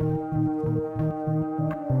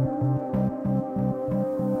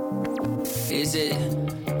 Is it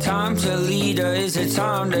time to lead or is it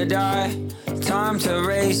time to die? Time to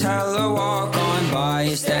raise hell or walk on by?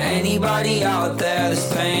 Is there anybody out there that's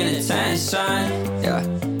paying attention? Yeah.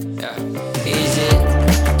 Is it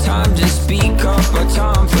time to speak up or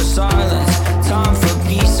time for silence? Time for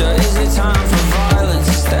peace or is it time for violence?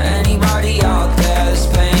 Is there anybody out there that's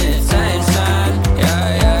paying attention?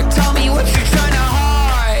 Yeah. Tell me what you're trying to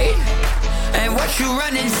hide and what you're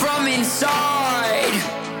running from inside.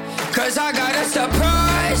 'Cause I got a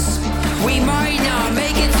surprise. We might not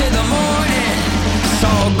make it to the morning. So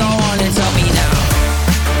go on and tell me now.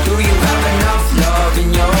 Do you have enough love in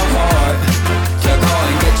your heart to go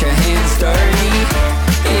and get your hands dirty?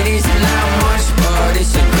 It isn't that much, but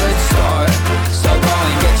it's a good start. So go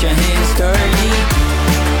and get your hands dirty.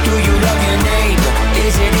 Do you love your neighbor?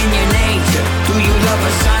 Is it in your nature? Do you love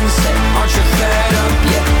a sunset? Aren't you fed up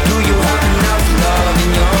yet? Do you have enough love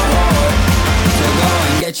in your heart to go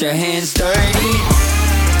and get your hands dirty?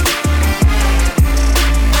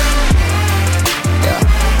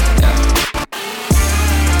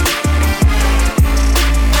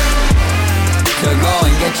 To go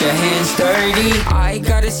and get your hands dirty. I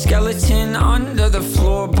got a skeleton under the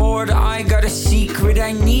floorboard. I got a secret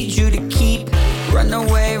I need you to keep. Run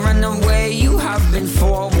away, you have been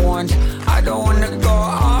forewarned. I don't wanna go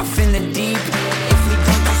off in the deep. If we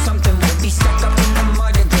don't do something, we'll be stuck up in the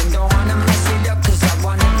mud again. Don't wanna mess it up, 'cause I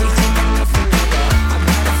want everything enough for me. I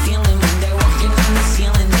got a feeling when they're walking on the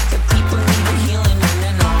ceiling that the people need a healing and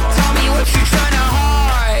then tell me what you're trying to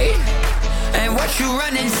hide and what you're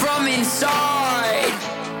running from inside.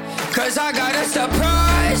 'Cause I got a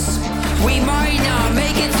surprise. We might not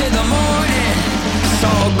make it to the morning. So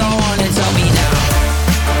go on and tell me now.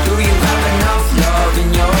 Do you have enough love in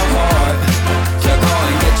your heart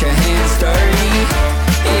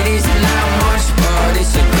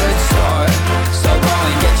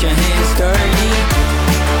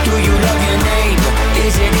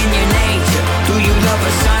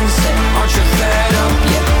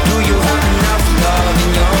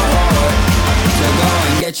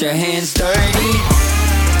your hands dirty.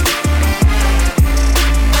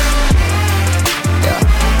 Yeah,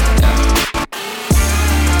 yeah.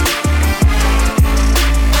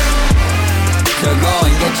 So go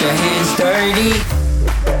and get your hands dirty.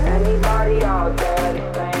 Is there anybody out there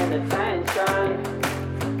that's paying attention?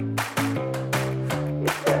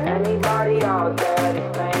 Is there anybody out there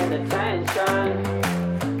that's paying attention?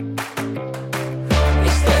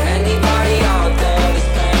 Is there anybody out there that's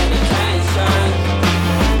paying attention?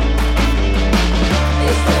 Is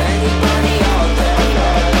there anybody out there?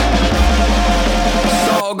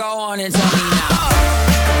 So go on and tell me now.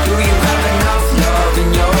 Do you have enough love in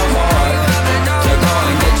your heart to go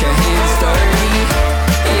and get your hands dirty?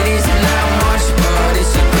 It isn't that much, but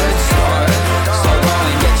it's a good start. So go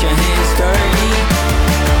and get your hands dirty.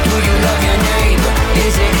 Do you love your neighbor?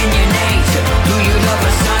 Is it in your nature? Do you love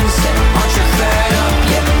a sunset? Aren't you fed up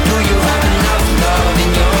yet? Do you have enough love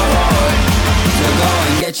in your heart to go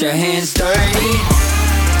and get your hands dirty?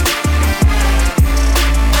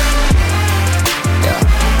 Yeah,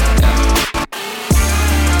 yeah.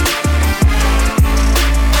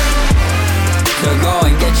 So go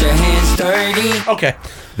and get your hands dirty. Okay.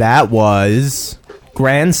 That was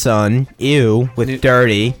Grandson, Ew, with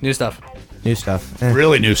Dirty. New stuff. New stuff.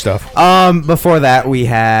 Really new stuff. Before that, we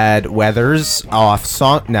had Weathers off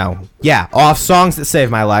Songs That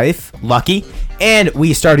Saved My Life, Lucky. And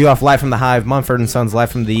we started you off live from the Hive, Mumford & Sons,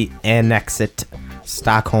 live from the Annexet,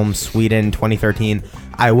 Stockholm, Sweden, 2013.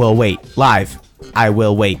 I Will Wait. Live. I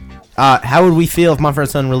Will Wait. How would we feel if Mumford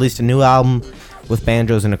 & Sons released a new album with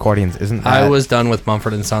banjos and accordions? Isn't that... I was done with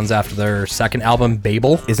Mumford & Sons after their second album,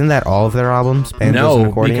 Babel. Isn't that all of their albums? Banjos and No,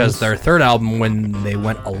 accordions? because their third album, when they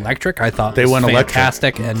went electric, I thought They was went electric.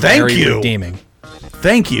 fantastic and Thank very you. redeeming.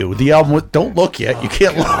 Thank you. The album with Don't Look Yet. You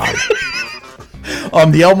can't look.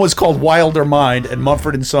 The album was called Wilder Mind, and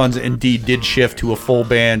Mumford & Sons indeed did shift to a full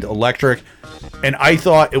band electric. And I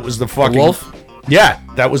thought it was the fucking... Wolf? Yeah,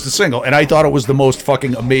 that was the single. And I thought it was the most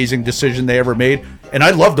fucking amazing decision they ever made. And I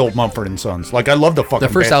loved old Mumford & Sons. Like, I loved the fucking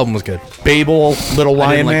The first band. album was good. Babel, Little I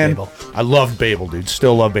Lion didn't like Man. Babel. I loved Babel, dude.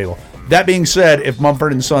 Still love Babel. That being said, if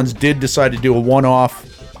Mumford & Sons did decide to do a one-off,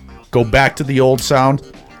 go back to the old sound,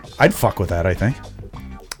 I'd fuck with that, I think.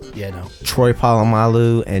 Yeah, no. Troy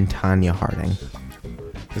Polamalu and Tanya Harding.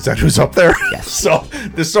 Is that who's up there? Yes. So,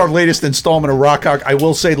 this is our latest installment of Rock Hawk. I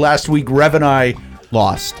will say last week, Rev and I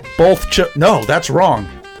Lost. both... No, that's wrong.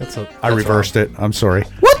 I reversed it. I'm sorry.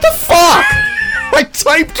 What the fuck? I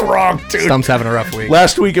typed wrong, dude. Stump's having a rough week.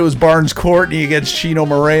 Last week it was Barnes Courtney against Chino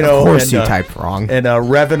Moreno. Of course you typed wrong. And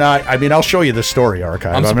Rev and I mean, I'll show you the story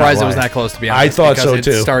archive. I'm not surprised it was lying. that close, to be honest. I thought because so, it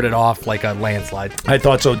too. started off like a landslide. I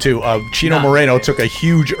thought so, too. Chino Moreno took a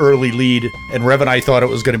huge early lead, and Rev and I thought it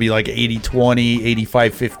was going to be like 80-20,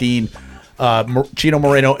 85-15. Chino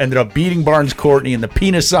Moreno ended up beating Barnes Courtney in the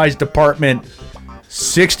penis size department.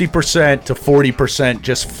 60% to 40%,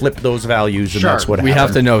 just flip those values, and that's what we happened.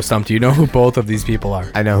 have to know, Stump. Do you know who both of these people are?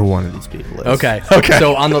 I know who one of these people is. Okay. Okay.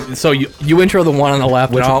 So you intro the one on the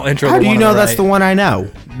left, and I'll intro How the do one you on know the that's right. the one I know?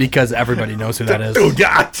 Because everybody knows who that is. Dude,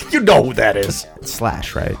 yeah, you know who that is. It's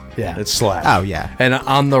Slash, right? Yeah. It's Slash. Oh, yeah. And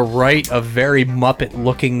on the right, a very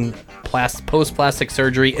Muppet-looking post-plastic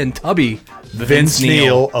surgery and tubby, Vince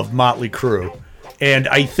Neil of Motley Crue. And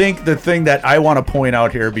I think the thing that I want to point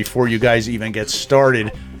out here before you guys even get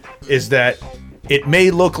started is that it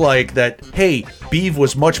may look like that, hey, Beav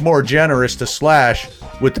was much more generous to Slash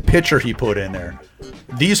with the picture he put in there.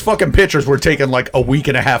 These fucking pictures were taken like a week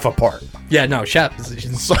and a half apart. Yeah, no,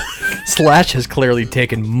 Slash has clearly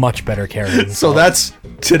taken much better care of himself. So that's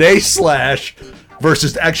today's Slash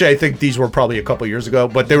versus, actually, I think these were probably a couple years ago,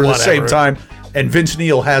 but they were the same time. And Vince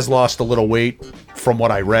Neil has lost a little weight from what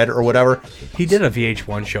I read or whatever. He did a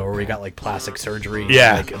VH1 show where he got like plastic surgery.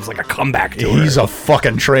 Yeah. Like, it was like a comeback to He's a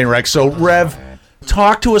fucking train wreck. So, Rev,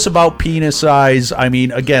 talk to us about penis size. I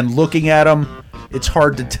mean, again, looking at him, it's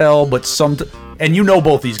hard to tell, but and you know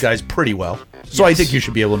both these guys pretty well. So I think you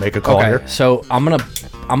should be able to make a call here. So I'm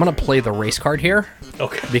gonna play the race card here.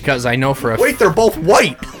 Okay. Because I know for a Wait, they're both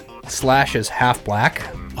white. Slash is half black.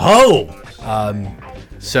 Oh.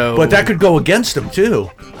 So But that could go against him,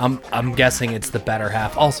 too. I'm guessing it's the better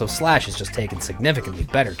half. Also, Slash has just taken significantly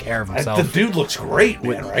better care of himself. The dude looks great,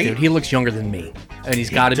 man, right? Dude, he looks younger than me. And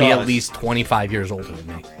he's got to be at does. least 25 years older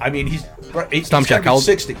than me. I mean, he's Stump check. How old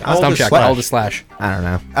 60. Stump check. How old is Slash? I don't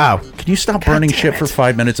know. Oh, Can you stop burning shit for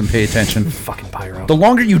 5 minutes and pay attention? Fucking pyro. The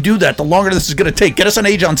longer you do that, the longer this is going to take. Get us an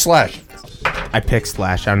age on Slash. I picked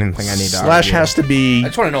Slash. I don't even think I need to Slash argue. has to be I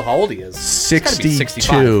just want to know how old he is. He's gotta be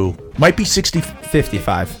 62. Might be 60.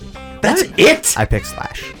 55. That's it? I picked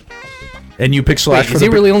Slash. And you pick Slash Wait, for is the he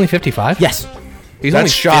really only 55? Yes. He's That's only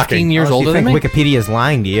shocking. 15 years Do older you than think me. Wikipedia is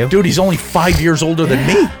lying to you? Dude, he's only 5 years older than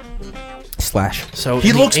me. Slash. So He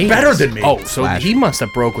in the looks better than me. Oh, so Slash. he must have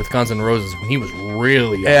broke with Guns N' Roses when he was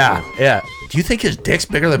really young. Yeah. Do you think his dick's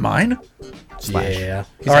bigger than mine? Slash. Yeah.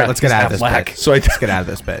 All right, let's get out of this black. bit. So I Let's get out of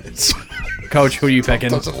this bit. Coach, who are you picking?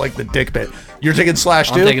 doesn't like the dick bit. You're taking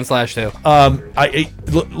Slash too? I'm taking Slash too.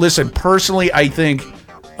 Listen, personally, I think,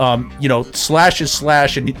 Slash is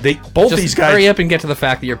Slash, and both Just these guys. hurry up and get to the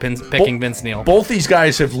fact that you're picking Vince Neil. Both these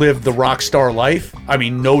guys have lived the rock star life. I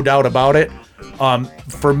mean, no doubt about it.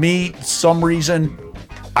 For me, some reason,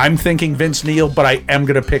 I'm thinking Vince Neil, but I am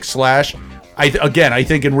gonna pick Slash. I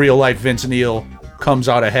think in real life, Vince Neil comes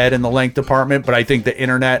out ahead in the length department, but I think the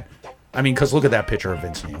internet. I mean, because look at that picture of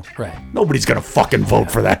Vince Neil. Right. Nobody's going to fucking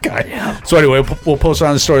vote for that guy. Yeah. So anyway, we'll post it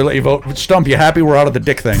on the story, let you vote. Stump, you happy we're out of the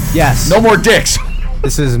dick thing? Yes. No more dicks.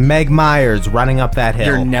 This is Meg Myers running up that hill.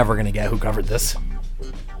 You're never gonna get who covered this,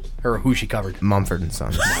 or who she covered. Mumford &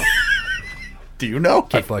 Sons. Do you know?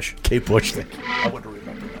 Kate Bush. Kate Bush thing. I wouldn't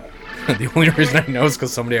remember that. The only reason I know is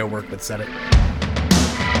because somebody I work with said it.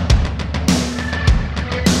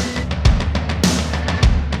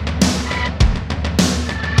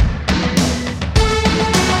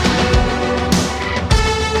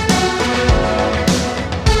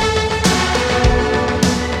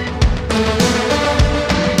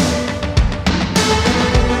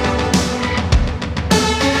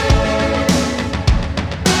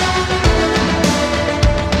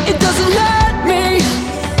 It doesn't hurt me.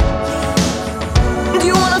 Do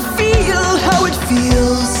you wanna feel how it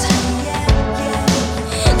feels?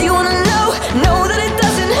 Do you wanna know that it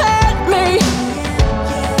doesn't hurt me?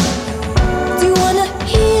 Do you wanna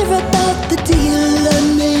hear about the deal I'm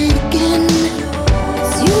making?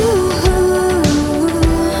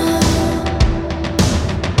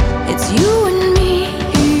 It's you and me.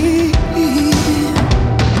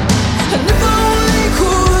 And if I only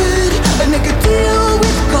could, I'd make a deal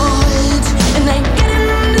with God, and I'd get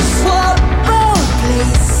him to swap our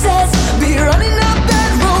places. Be running up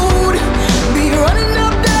that road, be running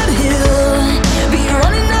up that hill, be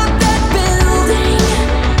running up that building.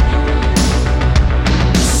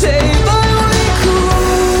 Say if I only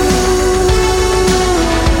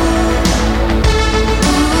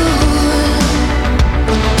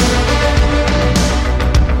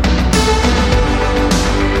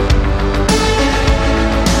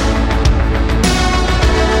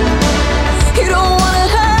You don't wanna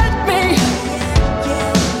hurt me,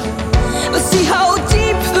 but see how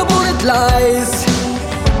deep the bullet lies.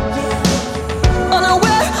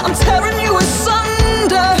 Unaware, I'm tearing you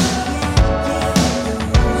asunder.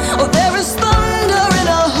 Oh, there is thunder in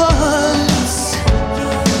our hearts.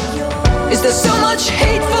 Is there so much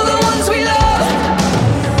hate for the ones we love?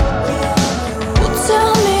 Well,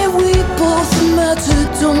 tell me we both matter,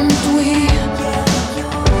 don't we?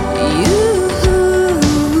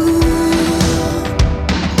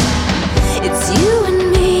 It's you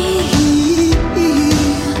and me.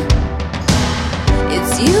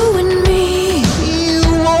 It's you and me. You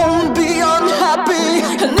won't be unhappy.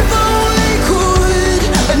 And if I only could,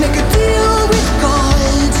 I'd make a deal with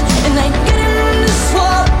God, and I'd get him to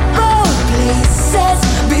swap our places.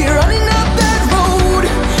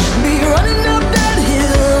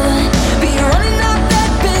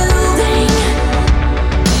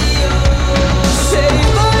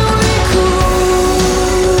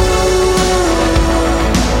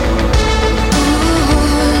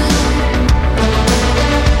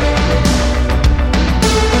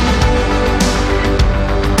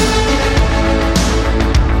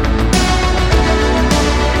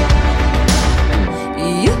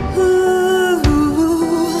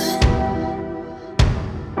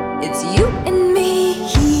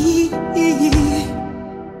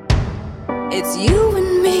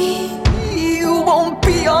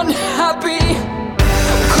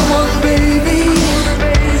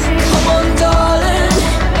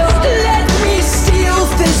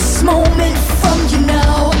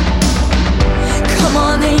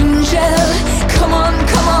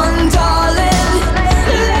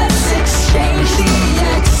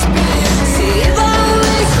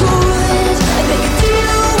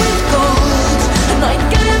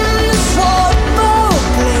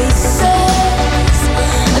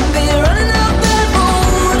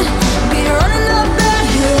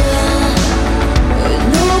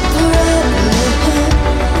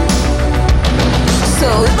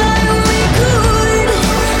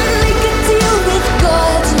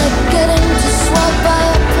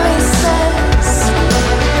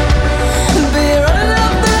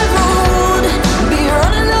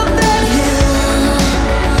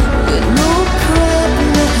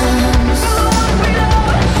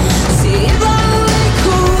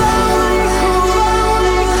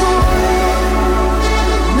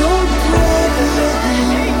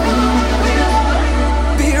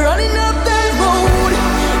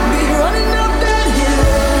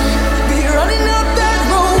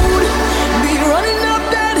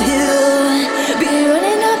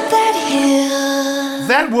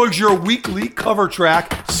 That was your weekly cover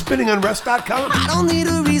track, spinningunrest.com. I don't need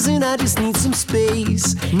a reason, I just need some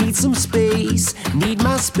space. Need some space, need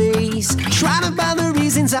my space. Trying to find the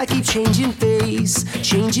reasons I keep changing face.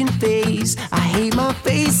 Changing face, I hate my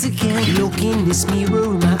face again. Look in this mirror,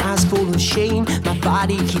 my eyes full of shame. My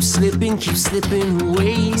body keeps slipping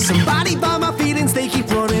away. Somebody buy my feelings, they keep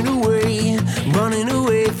running away from me. Running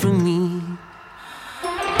away from me.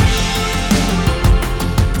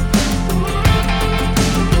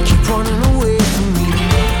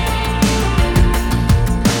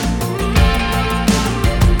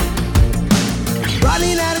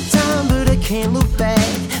 Running out of time, but I can't look back.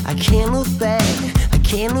 I can't look back. I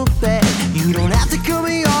can't look back. You don't have to cut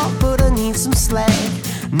me off, but I need some slack.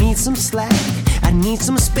 Need some slack. I need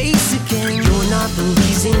some space again. You're not the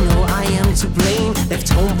reason, no, I am to blame. Left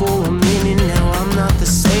home for a minute, now I'm not the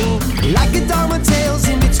same. Like a dog, my tail's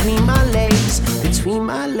in between my legs. Between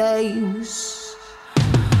my legs.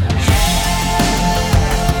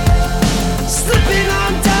 Slipping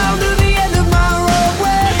on down to the end of my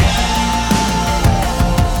roadway.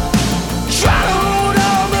 Try to hold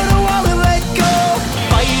on, but I wanna let go.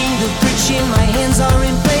 Fighting the friction, my hands are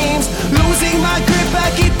in flames. Losing my grip,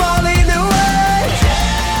 I keep falling away.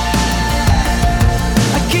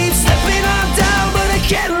 I keep slipping on down, but I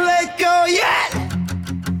can't let go yet.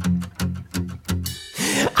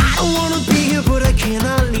 I don't wanna be here, but I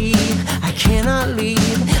cannot leave. I cannot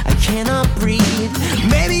leave. I cannot breathe.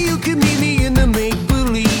 Maybe you could meet me in the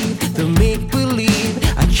make-believe. The make-believe.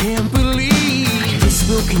 I can't believe this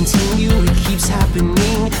will continue. It keeps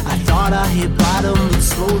happening. I thought I hit bottom, but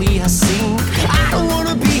slowly I sink. I don't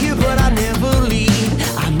wanna be here, but I never leave.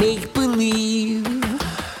 I make believe.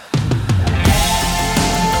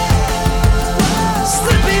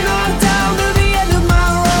 Slipping on down to the end of my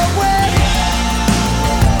roadway.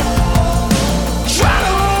 Try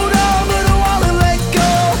to hold on, but I wanna let go.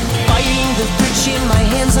 Fighting the friction, my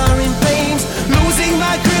hands are in flames. Losing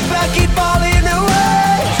my grip, I keep falling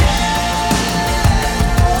away.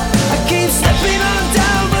 I keep slipping on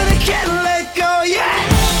down, but I can't let go yet.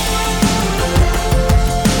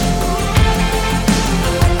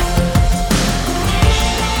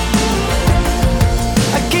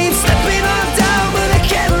 I keep slipping on down, but I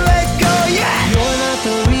can't let go yet. You're not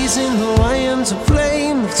the reason, no, I am to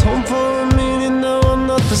blame. Left home for a minute, now I'm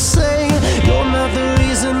not the same. You're not the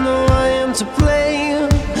reason, no, I am to blame.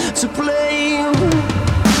 To blame.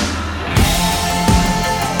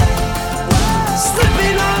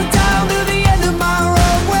 Slipping on down to the end of my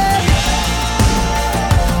roadway.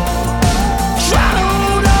 Try to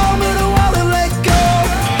hold on, but I wanna let go.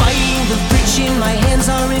 Fighting the friction, my hands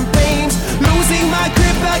are in flames. Losing my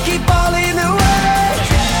grip, I keep falling away.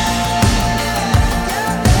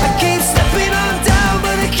 I keep slipping on down,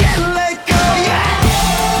 but I can't let go yet.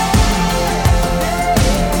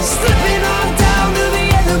 Slipping on down to the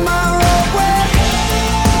end of my roadway.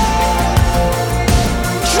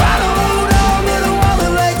 Try to hold on, but I wanna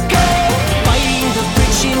let go. Fighting the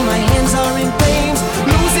friction, my hands are in flames.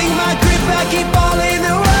 Losing my grip, I keep falling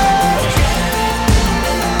away.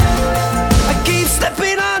 I keep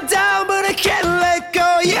slipping on down, but I can't let go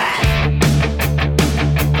yet.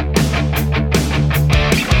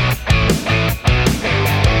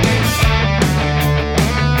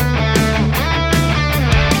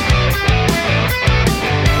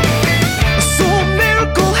 So a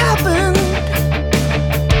miracle happened,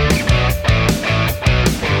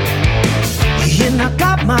 and I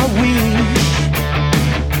got my wish.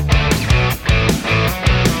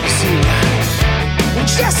 See, when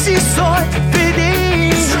Jesse saw it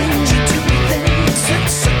fitting, stranger to me then,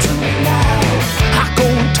 sexy to me now. I go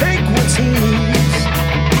and take what's his.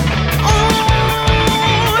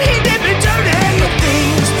 Oh, he did me dirty.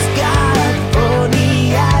 Things got funny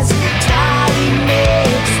as tiny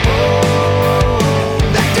makes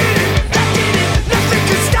that did it, nothing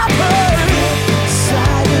could stop her.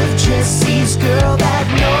 Side of Jesse's girl that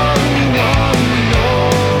no one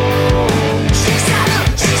knows. She's out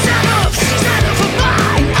of her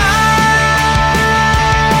mind.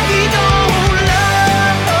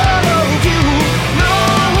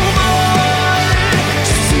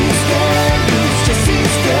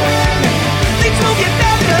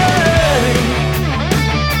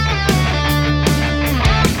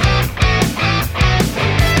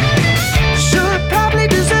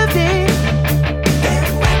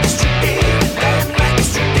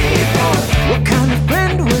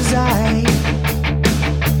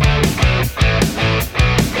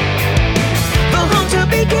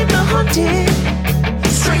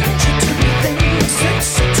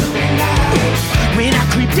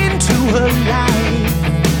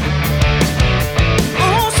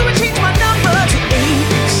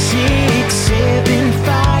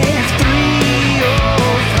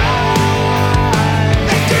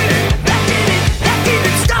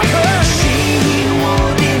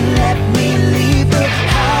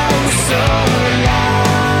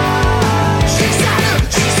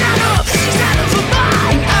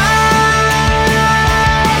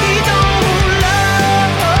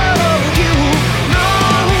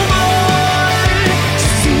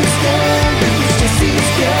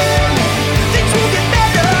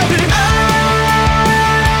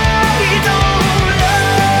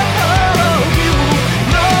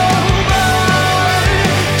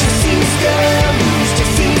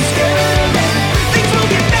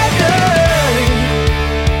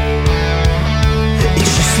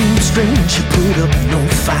 she put up no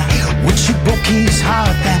fight when she broke his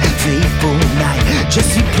heart that fateful night.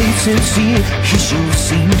 Jesse played sincere, he sure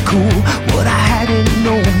seemed cool. What I hadn't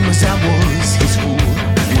known was I was his fool.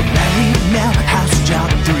 We're married now, house, job,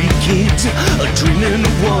 3 kids, dreaming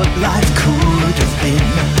of what life could have been.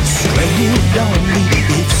 Stranded on the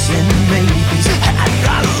ifs and maybes, and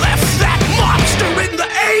I left that monster in the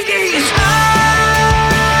 80s. I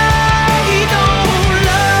don't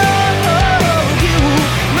love you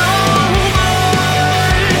no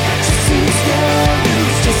more. Jesse's girl,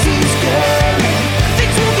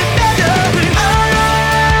 things will get better. I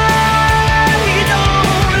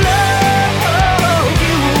don't love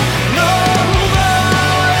you no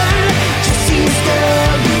more. Jesse's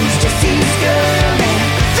girl, and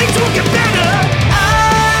things will get better. I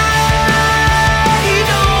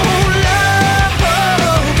don't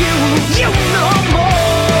love you no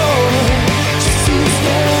more. Jesse's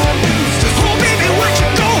girl, oh baby, what you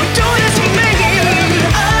gonna do to me?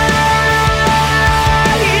 I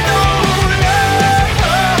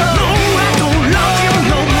don't love you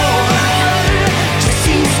no more.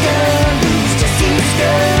 Jesse's girl,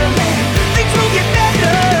 and things will get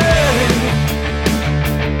better.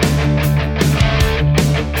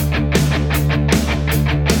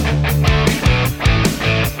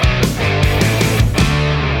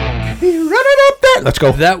 Let's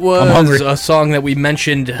go. That I'm hungry. was a song that we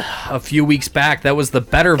mentioned a few weeks back. That was the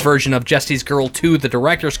better version of Jesse's Girl 2, the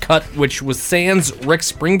director's cut, which was sans Rick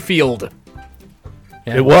Springfield.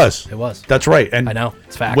 Yeah, It was. It was. That's right. And I know.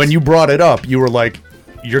 It's facts. when you brought it up, you were like,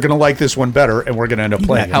 you're going to like this one better, and we're going to end up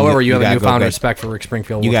playing it. However, you have a gotta go newfound get- respect for Rick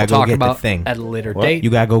Springfield. You Which we'll gotta go talk get the about thing. at a later What? date.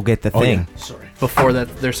 You gotta go get the Oh, thing. yeah. Sorry. Before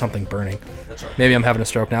that, there's something burning. Maybe I'm having a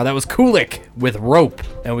stroke now. That was Kulik with Rope,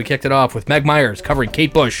 and we kicked it off with Meg Myers covering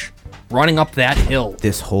Kate Bush, Running Up That Hill.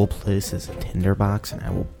 This whole place is a tinderbox, and I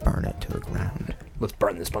will burn it to the ground. Let's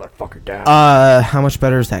burn this motherfucker down. How much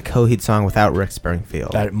better is that Coheed song without Rick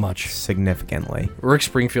Springfield? That much. Significantly. Rick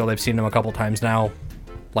Springfield, I've seen him a couple times now.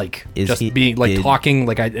 Like, Is just he- being, like, did- talking.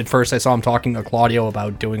 Like, at first I saw him talking to Claudio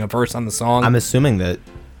about doing a verse on the song. I'm assuming that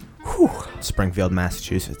Springfield,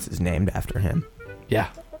 Massachusetts is named after him. yeah.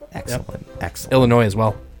 Excellent. Excellent. Illinois as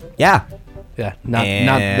well. Yeah. Yeah. Not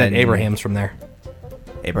that And- Abraham's from there.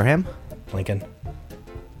 Abraham? Lincoln.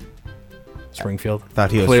 Springfield.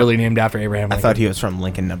 Thought he was Clearly named after Abraham I Lincoln. thought he was from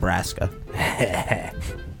Lincoln, Nebraska.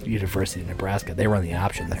 University of Nebraska. They run the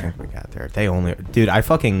option I there. think we got there. They only... Dude, I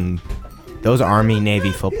fucking... Those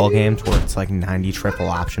Army-Navy football games where it's like 90 triple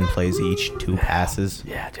option plays each, 2 passes.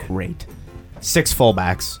 Yeah, dude. Great. 6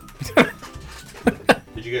 fullbacks.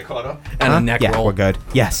 Did you get caught up? And a neck yeah, roll. we're good.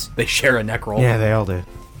 Yes. They share a neck roll. Yeah, they all do.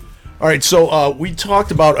 All right, so we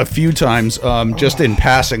talked about a few times, just in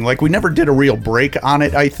passing. Like, we never did a real break on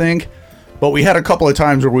it, I think. But we had a couple of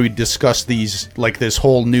times where we discussed these, like this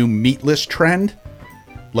whole new meatless trend.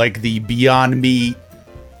 Like the Beyond Meat.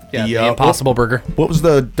 Yeah, the Impossible Burger. What was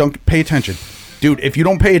the... Don't pay attention. Dude, if you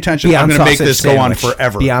don't pay attention, I'm going to make this go on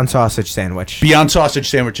forever. Beyond sausage sandwich. Beyond sausage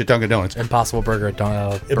sandwich at Dunkin' Donuts. Impossible Burger at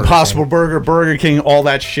Burger Impossible King. Burger, Burger King, all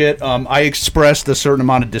that shit. I expressed a certain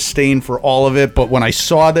amount of disdain for all of it, but when I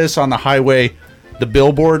saw this on the highway, the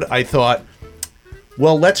billboard, I thought,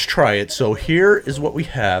 well, let's try it. So here is what we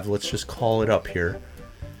have. Let's just call it up here.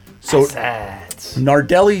 So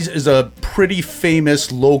Nardelli's is a pretty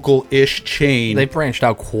famous local-ish chain. They've branched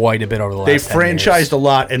out quite a bit over the last They've 10 years. franchised a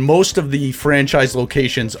lot, and most of the franchise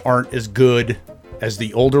locations aren't as good as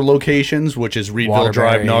the older locations, which is Reedville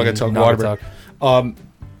Drive, Waterbury, Naugatuck.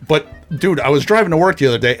 But, dude, I was driving to work the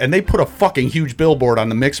other day, and they put a fucking huge billboard on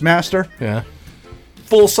the Mixmaster. Yeah.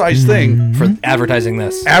 Full-size thing. For advertising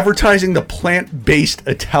this. Advertising the plant-based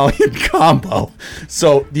Italian combo.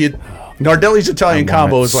 So, the Nardelli's Italian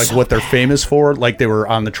combo is like what they're famous for. Like, they were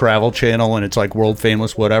on the Travel Channel, and it's like world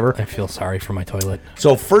famous, whatever. I feel sorry for my toilet.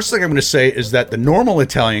 So first thing I'm going to say is that the normal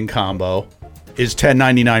Italian combo is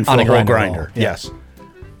 $10.99 for On the a whole grinder grinder. roll, yeah. Yes.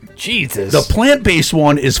 Jesus. The plant-based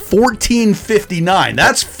one is $14.59.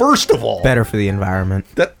 That's first of all. Better for the environment.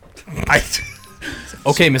 That I.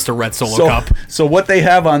 Okay, Mr. Red Solo Cup. So what they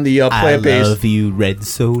have on the I plant-based, love you, Red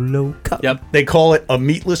Solo Cup. Yep. they call it a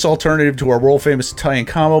meatless alternative to our world-famous Italian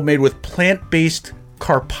combo made with plant-based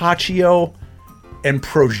carpaccio and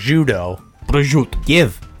prosciutto. Prosciutto.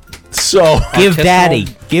 Give. So Give daddy.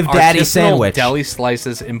 Give daddy Artisanal sandwich. deli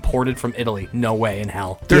slices imported from Italy. No way in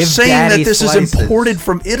hell. they're Give saying daddy that this slices. is imported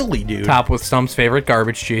from Italy, dude. Top with Stump's favorite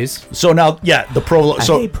garbage cheese. So now, yeah, the provolone. I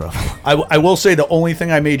So hate provolone. I will say the only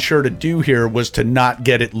thing I made sure to do here was to not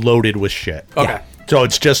get it loaded with shit. Okay. So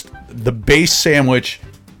it's just the base sandwich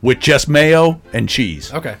with just mayo and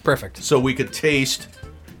cheese. Okay, perfect. So we could taste.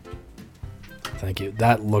 Thank you.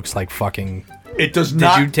 That looks like fucking It does Did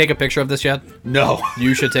not. you take a picture of this yet? No.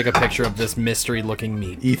 You should take a picture of this mystery-looking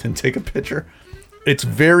meat. Ethan, take a picture. It's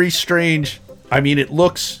very strange. I mean, it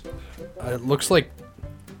looks. It looks like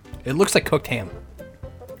cooked ham.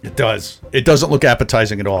 It does. It doesn't look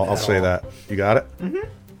appetizing at all. I'll say that. You got it?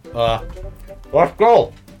 Mm-hmm. Let's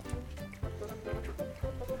go.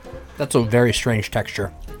 That's a very strange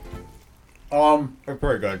texture. It's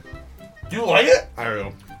very good. Do you like it? I don't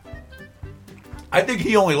know. I think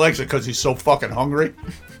he only likes it because he's so fucking hungry.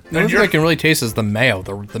 The only thing I can really taste is the mayo.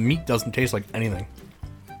 The meat doesn't taste like anything.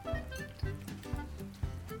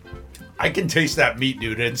 I can taste that meat,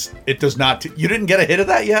 dude. It does not. You didn't get a hit of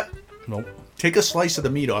that yet? Nope. Take a slice of the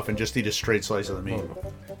meat off and just eat a straight slice of the meat.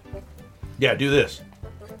 Yeah, do this.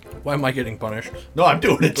 Why am I getting punished? No, I'm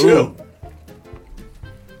doing it too.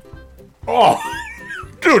 Oh,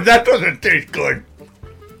 dude, that doesn't taste good.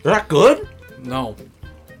 Is that good? No.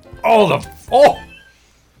 Oh.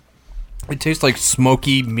 It tastes like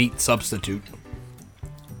smoky meat substitute.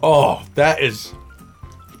 Oh, that is.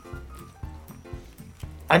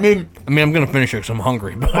 I mean, I'm gonna finish it because I'm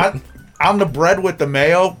hungry, but on the bread with the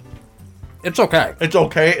mayo, it's okay. It's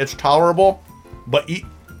okay. It's tolerable, but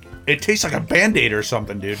it tastes like a Band-Aid or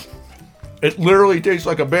something, dude. It literally tastes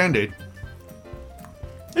like a Band-Aid.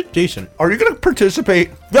 It's decent. Are you gonna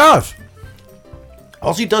participate? Yes.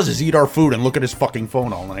 All he does is eat our food and look at his fucking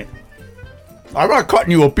phone all night. I'm not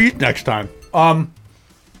cutting you a piece next time. Watch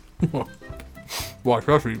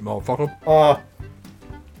that, you motherfucker.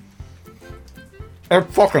 It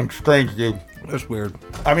fucking stinks, dude. That's weird.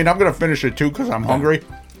 I mean, I'm gonna finish it too because I'm hungry.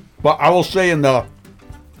 But I will say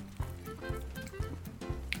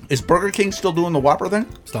is Burger King still doing the Whopper thing?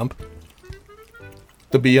 Stump.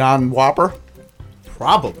 The Beyond Whopper?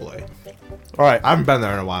 Probably. All right. I haven't been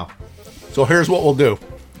there in a while. So here's what we'll do.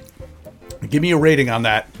 Give me a rating on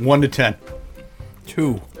that, 1 to 10.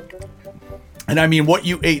 2. And I mean, what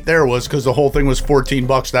you ate there was, because the whole thing was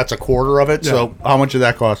 $14. That's a quarter of it. Yeah. So how much did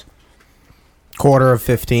that cost? Quarter of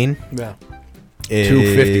 15. Yeah.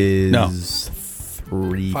 $2.50. No.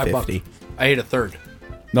 $3.50. I ate a third.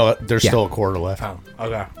 No, there's still a quarter left. Oh,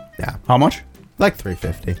 okay. Yeah. How much? Like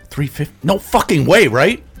 $3.50. $3.50. No fucking way,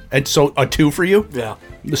 right? And so a 2 for you? Yeah.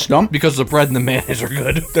 The stump? Because the bread and the mayonnaise are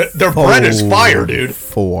good. Their bread is fire, dude.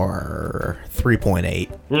 For 3.8.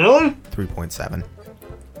 Really? 3.7.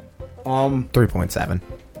 3.7.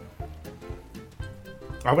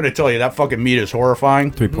 I'm going to tell you, that fucking meat is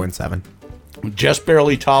horrifying. 3.7. Just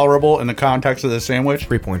barely tolerable in the context of the sandwich.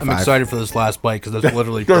 3.5. I'm excited for this last bite because there's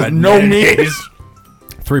literally there's bread no and meat.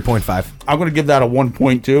 3.5. I'm going to give that a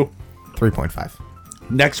 1.2. 3.5.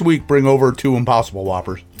 Next week, bring over 2 Impossible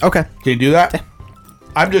Whoppers. Okay. Can you do that? Yeah.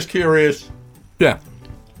 I'm just curious. Yeah.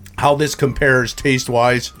 How this compares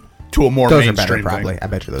taste-wise to a more those mainstream are better, probably. thing. I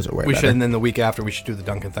bet you those are way We better. should, and then the week after, we should do the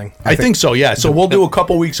Dunkin' thing. I think so, yeah. So we'll do a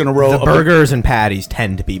couple weeks in a row. The burgers and patties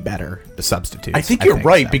tend to be better, the substitutes. I think you're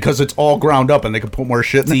right, because it's all ground up and they can put more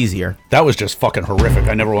shit in It's it. easier. That was just fucking horrific.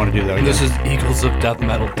 I never want to do that again. This is Eagles of Death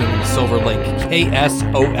Metal doing Silver Lake.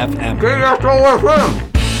 KSOFM. KSOFM.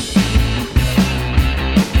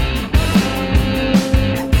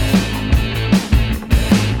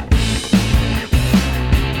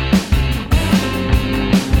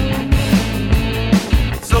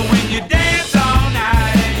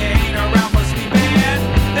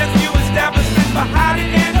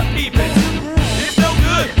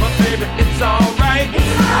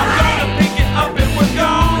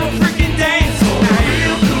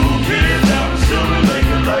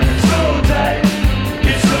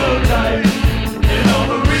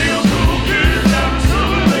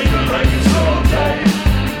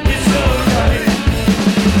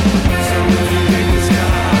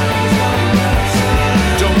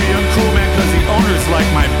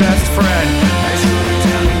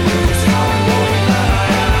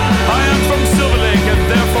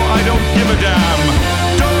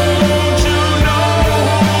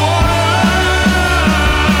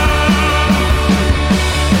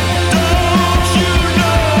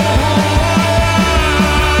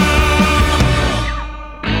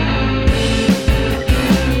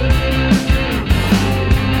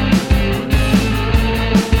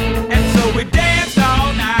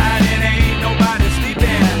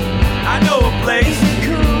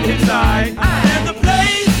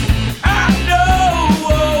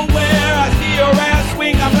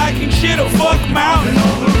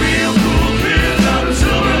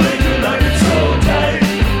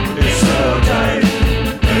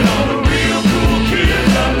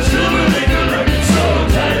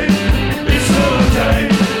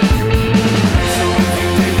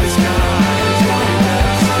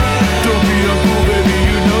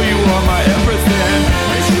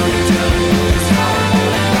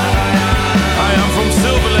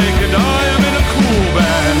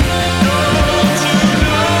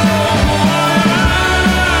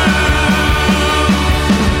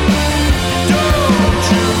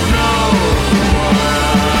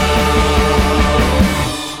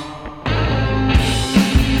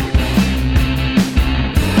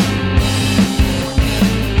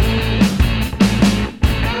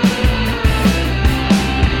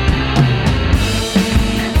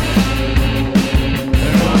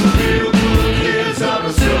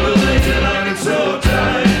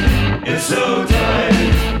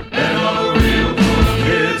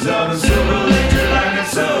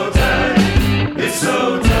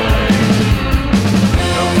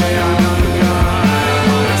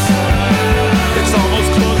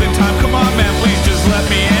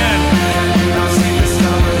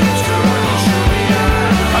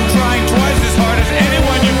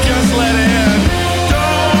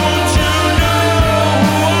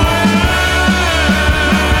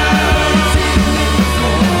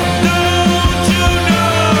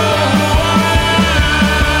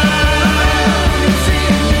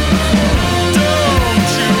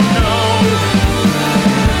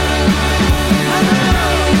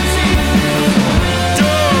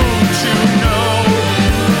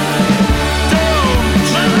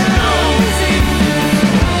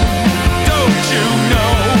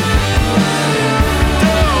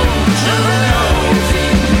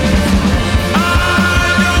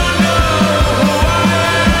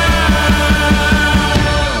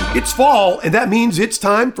 It's fall, and that means it's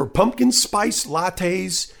time for pumpkin spice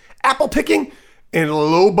lattes, apple picking, and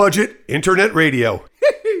low-budget internet radio.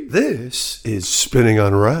 This is Spinning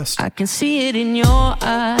Unrest. I can see it in your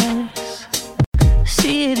eyes,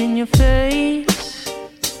 see it in your face,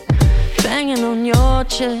 banging on your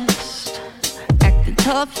chest, acting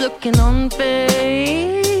tough, looking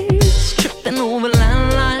unfazed, tripping over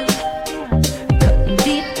landlines, cutting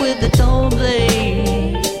deep with a dull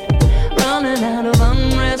blade, running out of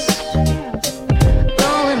unrest,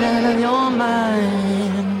 going out of your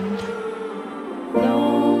mind.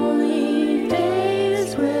 Lonely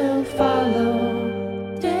days will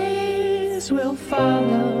follow, days will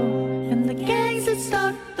follow, and the gangs that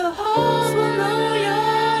stalk the halls will know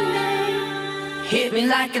your name. Hit me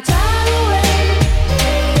like a tidal wave,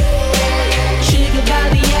 triggered by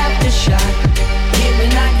the aftershock. Hit me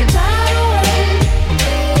like a tidal wave,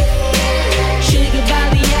 triggered by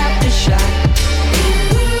the aftershock.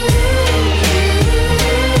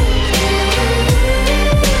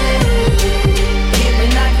 Hit me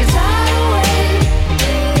like a tidal wave,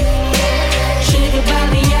 triggered by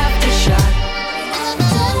the aftershock.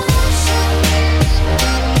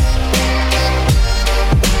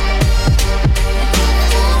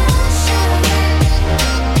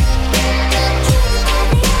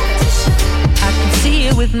 I can see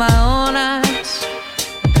it with my own eyes,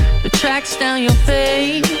 the tracks down your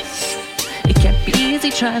face. It can't be easy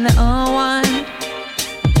trying to unwind,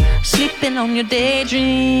 sleeping on your daydreams.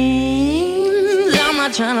 I'm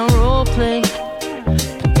not trying to role play,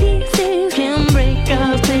 but these days can break.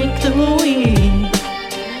 I'll take the wheel.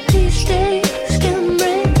 These days can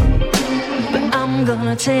break, but I'm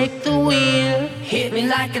gonna take the wheel. Hit me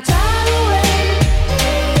like a tidal wave,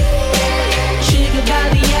 triggered by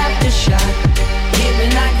the aftershock. Hit me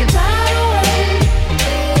like a tidal wave,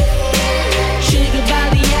 triggered by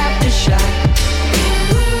the aftershock.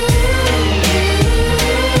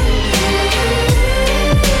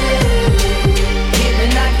 Hit me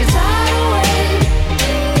like a tidal wave,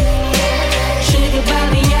 triggered by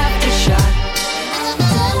the aftershock.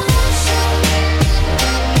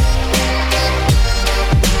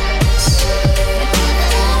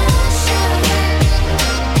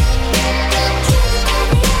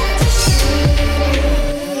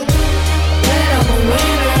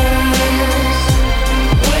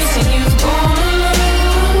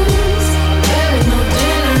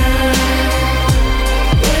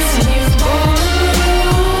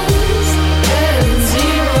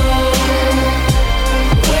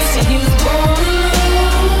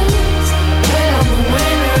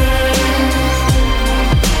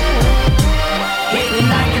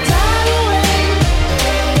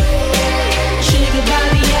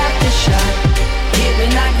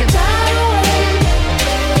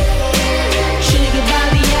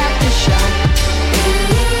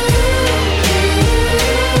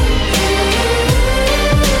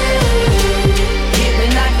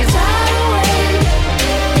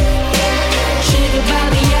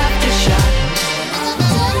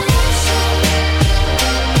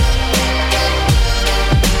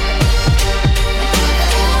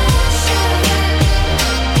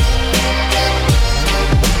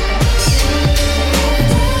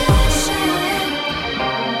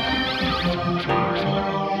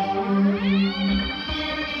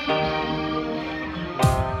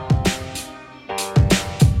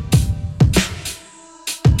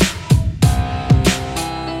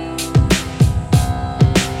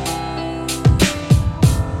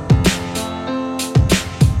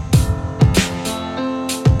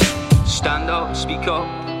 Stand up, speak up,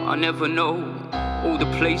 I never know all the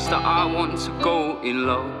place that I want to go in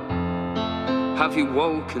love. Have you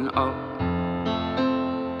woken up?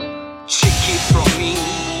 Chick it from me,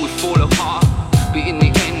 we fall apart, but in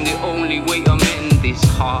the end the only way I mend this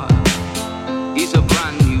heart is a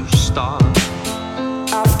brand new start.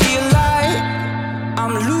 I feel like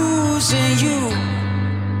I'm losing you.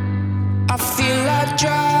 I feel like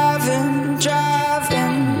driving,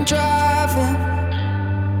 driving, driving.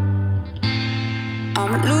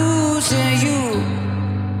 I'm losing you.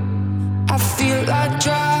 I feel like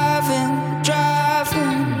driving,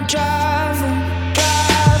 driving, driving,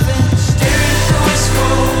 driving. Staring at the West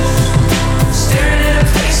Coast, staring at a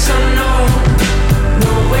place unknown.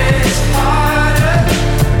 Nowhere's harder,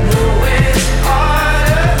 nowhere's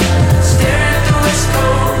harder. Staring at the West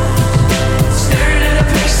Coast, staring at a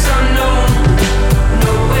place unknown.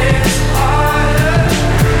 Nowhere's harder,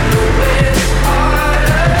 nowhere's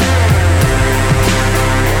harder.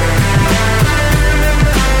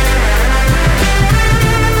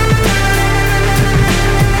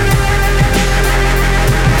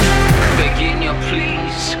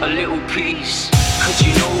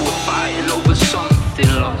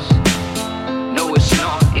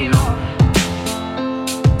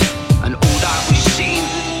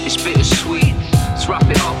 It's bittersweet. Let's wrap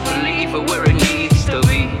it up and leave it where it needs to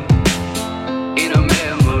be. In a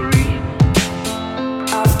memory.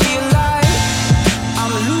 I feel like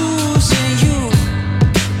I'm losing you.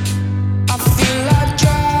 I feel like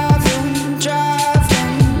driving.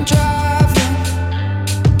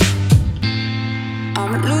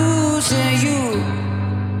 I'm losing you.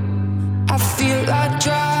 I feel like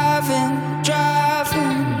driving.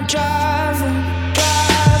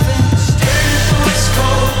 Staring at the West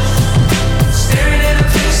Coast, staring at a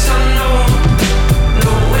place unknown.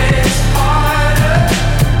 Nowhere's harder.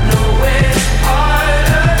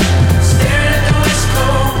 Staring at the West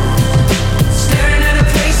Coast, staring at a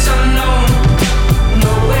place unknown.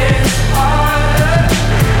 Nowhere's harder.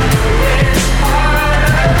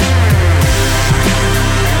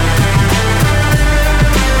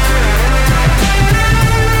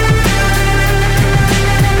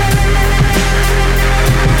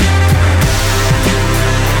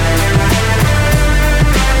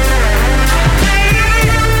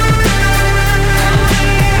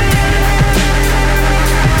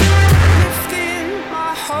 Lifting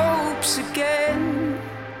my hopes again,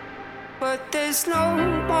 but there's no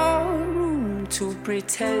more room to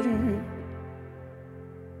pretend.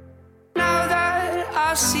 Now that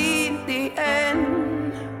I've seen the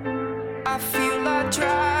end, I feel like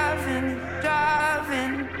driving.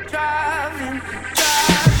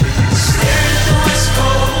 Staring at the West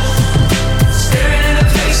Coast, staring at a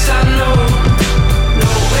place I know.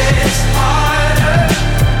 Nowhere's harder.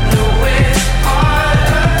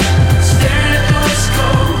 Staring at the West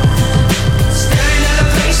Coast, staring at a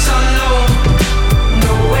place unknown.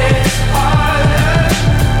 Nowhere's harder.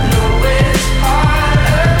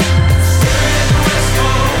 Staring at the West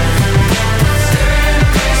Coast, staring at a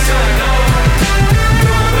place unknown.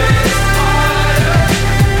 Nowhere's harder.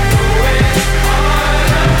 Staring at the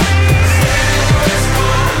West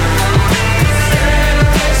Coast, staring at a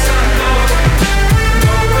place unknown.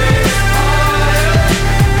 Nowhere's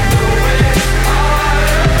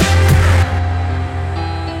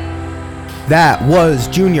That was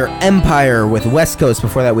Junior Empire with West Coast.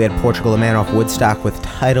 Before that, we had Portugal the Man off Woodstock with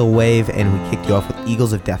Tidal Wave, and we kicked you off with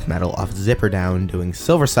Eagles of Death Metal off Zipper Down doing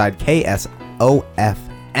Silverside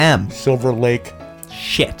KSOFM. Silver Lake.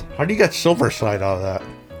 Shit. How do you get Silverside out of that?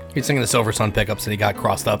 He's singing the Silver Sun pickups and he got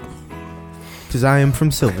crossed up. Because I am from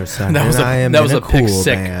Silverside. That was and a- I am that was in a pick cool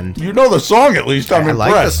sick. band. You know the song at least. I'm I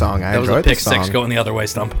impressed. like the song. I That was a enjoyed pick the song. six going the other way,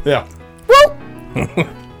 Stump. Yeah.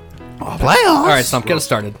 Playoffs. All right, Stump, get us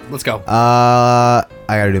started. Let's go. I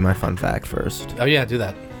gotta do my fun fact first. Oh, yeah, do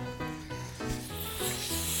that.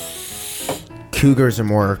 Cougars are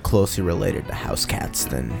more closely related to house cats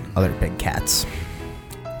than other big cats.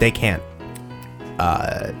 They can't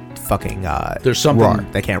There's something- roar.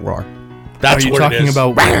 They can't roar. That's Are you what talking it is.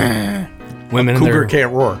 about women in Cougar their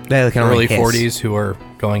can't roar. They can only early hiss. 40s who are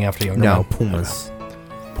going after younger No, men? pumas.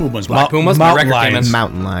 Pumas. Black pumas? My Mountain record came in. lions.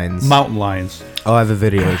 Mountain lions. Mountain lions. Oh, I have a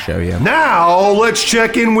video to show you. Now, let's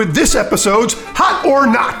check in with this episode's Hot or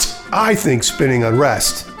Not. I think Spinning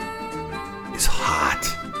Unrest is hot.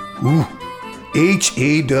 Ooh.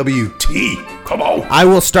 HAWT. Come on. I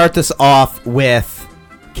will start this off with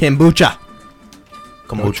kombucha.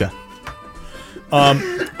 Kombucha.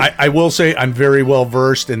 I will say I'm very well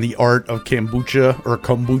versed in the art of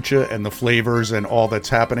kombucha and the flavors and all that's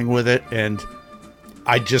happening with it, and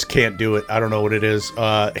I just can't do it. I don't know what it is.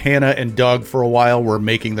 Hannah and Doug for a while were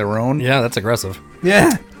making their own. Yeah, that's aggressive.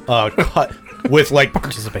 Yeah. With like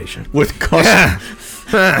Participation. with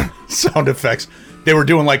custom sound effects. They were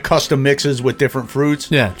doing like custom mixes with different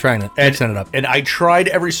fruits. Yeah, trying it. Mixing it up. And I tried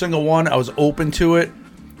every single one. I was open to it,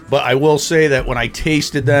 but I will say that when I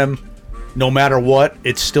tasted them, no matter what,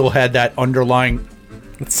 it still had that underlying.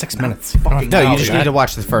 It's 6 minutes. Fucking No, now, you just guy. need to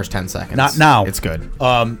watch the first 10 seconds. Not now. It's good.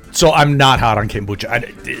 So I'm not hot on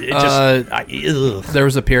kombucha. Ugh. There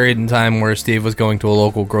was a period in time where Steve was going to a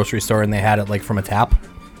local grocery store and they had it like from a tap.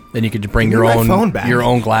 Then you could bring Give me my phone back. your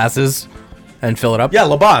own glasses and fill it up. Yeah,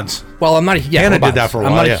 Laban's. Well, I'm not. Hannah did that for a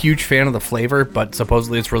I'm while, not yeah. a huge fan of the flavor, but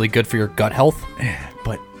supposedly it's really good for your gut health.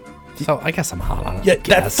 But So I guess I'm hot on it. yeah, I that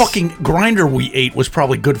guess. fucking grinder we ate was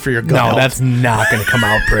probably good for your gut No, health. that's not going to come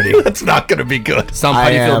out pretty. That's not going to be good. Stump, how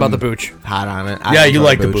do you I feel am about the booch? Hot on it. Yeah, you enjoy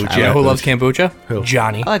like the booch, I yeah. like Who booch. loves kombucha? Who?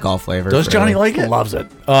 Johnny. I like all flavors. Does Johnny really. like it? Loves it.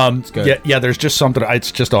 good. Yeah, there's just something.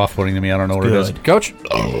 It's just off-putting to me. I don't know what it is. Coach?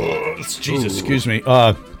 Jesus, excuse me.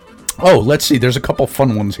 Let's see. There's a couple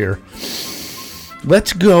fun ones here.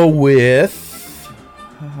 Let's go with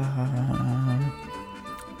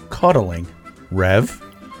cuddling. Rev.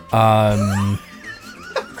 I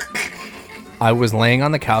was laying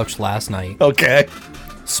on the couch last night, Okay.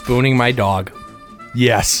 spooning my dog,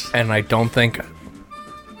 Yes. and I don't think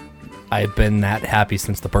I've been that happy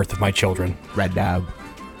since the birth of my children. Red Dog.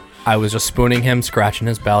 I was just spooning him, scratching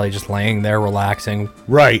his belly, just laying there, relaxing,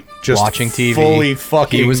 Right. Just watching TV. fully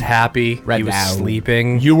fucking. He was happy. Red he was Dog.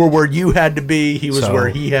 sleeping. You were where you had to be. He was So- where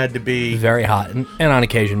he had to be. Very hot. And on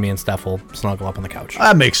occasion, me and Steph will snuggle up on the couch.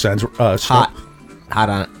 That makes sense. Hot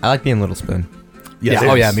on it. I like being Little Spoon. Yeah. it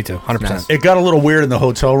Oh, is. yeah, me too. 100%. Nice. It got a little weird in the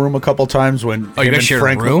hotel room a couple times when. Oh, you him guys and shared a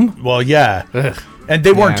Franklin- room? Well, yeah. And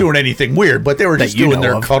they weren't Yeah. doing anything weird, but they were That just you doing know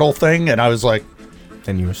their of. cuddle thing, and I was like,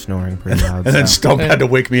 Then you were snoring pretty loud. and then so. Stump had to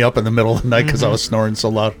wake me up in the middle of the night because I was snoring so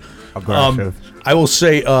loud. Aggressive. I will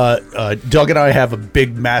say, Doug and I have a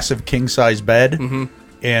big, massive king size bed,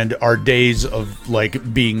 and our days of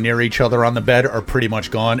like being near each other on the bed are pretty much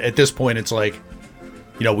gone. At this point, it's like,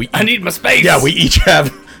 we I need my space. yeah, we each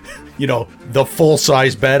have, the full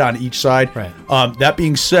size bed on each side. Right. That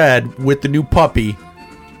being said, with the new puppy,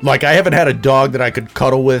 like I haven't had a dog that I could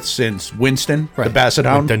cuddle with since Winston, the Right. Basset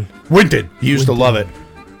Hound. Winton. He used to love it.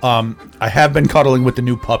 I have been cuddling with the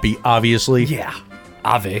new puppy, obviously. Yeah.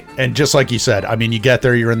 Ave. And just like you said, I mean, you get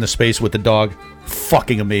there, you're in the space with the dog.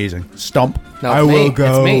 Fucking amazing. Stump. No, I it's me. will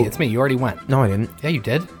go. It's me. It's me. You already went. No, I didn't. Yeah, you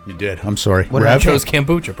did. You did. I'm sorry. What I Rev? chose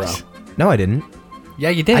kombucha, bro. No, I didn't. Yeah,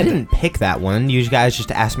 you did. I didn't pick that one. You guys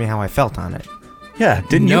just asked me how I felt on it. Yeah,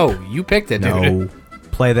 didn't you? No, you picked it, dude. No.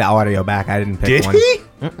 Play the audio back. I didn't pick Did one. he?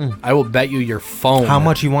 I will bet you your phone. How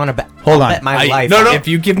much you want to bet? Hold I'll on. Bet my I- life. no, no. If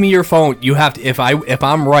you give me your phone, you have to. If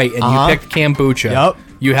I'm right and Uh-huh. you picked kombucha, Yup.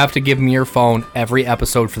 you have to give me your phone every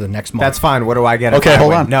episode for the next month. That's fine. What do I get? Okay, if I hold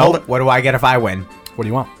win? on, No. hold it. What do I get if I win? What do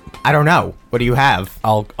you want? I don't know. What do you have?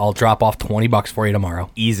 I'll drop off $20 for you tomorrow.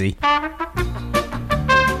 Easy.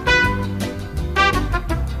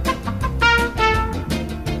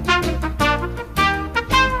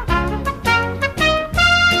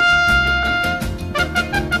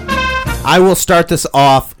 I will start this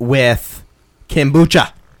off with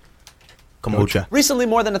kombucha. Kombucha. Recently,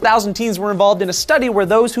 more than 1,000 teens were involved in a study where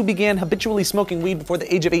those who began habitually smoking weed before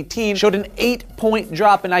the age of 18 showed an 8-point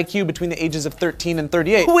drop in IQ between the ages of 13 and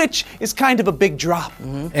 38, which is kind of a big drop.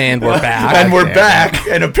 And we're back. And we're back,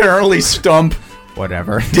 and apparently Stump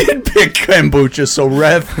Whatever. did pick kombucha. So,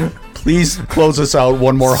 Rev, please close us out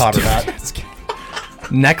one more hot or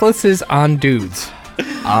not. Necklaces on dudes.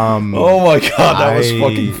 Oh my god, that was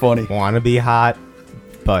fucking funny. Want to be hot,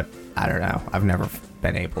 but I don't know. I've never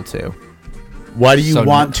been able to. Why do you So-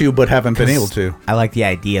 want to but haven't been able to? I like the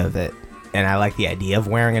idea of it, and I like the idea of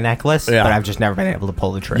wearing a necklace, Yeah. but I've just never been able to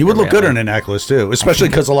pull the trigger. You would look good really. in a necklace too, especially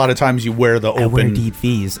because a lot of times you wear the I wear open. deep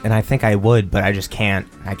V's, and I think I would, but I just can't.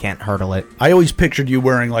 I can't hurdle it. I always pictured you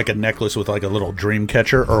wearing like a necklace with like a little dream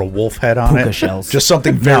catcher or a wolf head on Puka it. shells. Just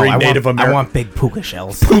something very I Native want, American. I want big puka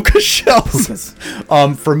shells. Puka shells.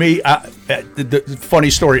 For me, the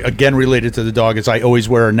funny story again related to the dog is I always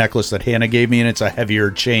wear a necklace that Hannah gave me, and it's a heavier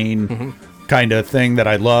chain kind of thing that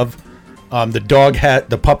I love.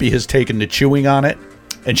 The puppy has taken to chewing on it,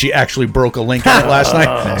 and she actually broke a link on it last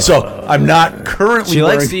night. So I'm not currently. She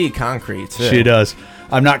wearing, likes to eat concrete too. She does.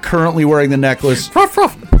 I'm not currently wearing the necklace.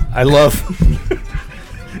 I love.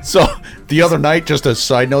 So the other night, just a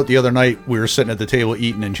side note, the other night we were sitting at the table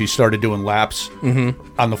eating, and she started doing laps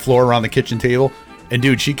on the floor around the kitchen table. And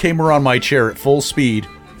dude, she came around my chair at full speed,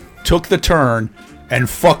 took the turn, and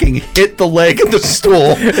fucking hit the leg of the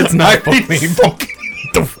stool. It's not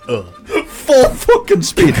full fucking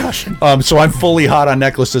speed. So I'm fully hot on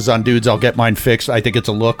necklaces on dudes. I'll get mine fixed. I think it's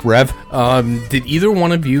a look. Rev? Did either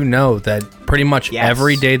one of you know that pretty much Yes.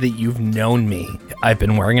 every day that you've known me, I've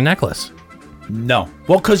been wearing a necklace? No.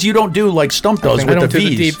 Well, because you don't do like Stump does I with don't the do V's.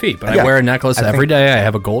 the deep feet, but Yeah. I wear a necklace I every think- day. I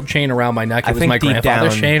have a gold chain around my neck. I It was think my deep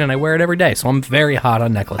grandfather's down- chain, and I wear it every day. So I'm very hot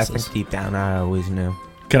on I necklaces. think deep down I always knew.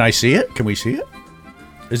 Can I see it? Can we see it?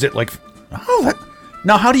 Is it like? Oh, that.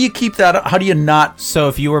 Now, how do you keep that? How do you not? So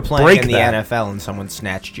if you were playing Break in the that. NFL and someone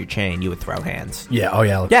snatched your chain, you would throw hands. Yeah. Oh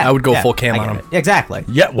yeah. I would go full cam I on get them. it. Exactly.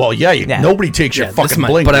 Yeah. Well, yeah. Yeah. Nobody takes your Yeah, this is fucking my-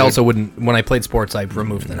 bling. but I dude. also wouldn't. When I played sports, I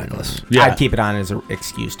removed the necklace. Yeah. I'd keep it on as an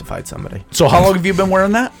excuse to fight somebody. So how long have you been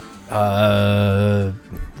wearing that?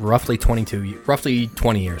 Roughly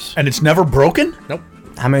 20 years. And it's never broken? Nope.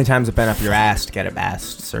 How many times have been up your ass to get it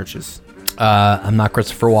past searches? I'm not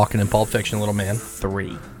Christopher Walken in Pulp Fiction, little man.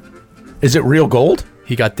 3. Is it real gold?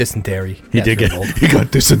 He got dysentery. He Yeah, did it's get. real gold. He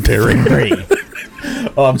got dysentery. 3.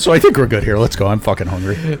 So I think we're good here. Let's go. I'm fucking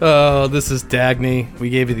hungry. Oh, this is Dagny. We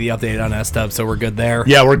gave you the update on S-Dub, so we're good there.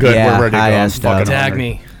 Yeah, we're good. Yeah, We're ready to hi, go. I'm S-Dub. fucking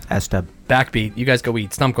hungry. Dagny. S-Dub. Backbeat. You guys go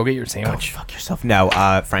eat. Stump, go get your sandwich. Fuck yourself. No,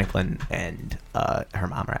 Franklin and her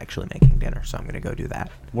mom are actually making dinner, so I'm going to go do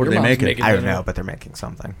that. What are Your they mom's making? making I don't dinner. know, but they're making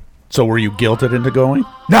something. So were you guilted into going?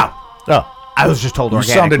 No. Oh, I was just told You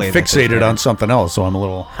organically. sounded fixated on something else, so I'm a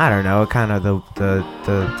little. I don't know. Kind of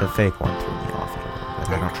the fake one threw me off a little bit.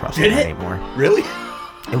 I don't trust Did it it? anymore. Really?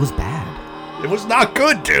 It was bad. It was not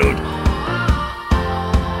good, dude.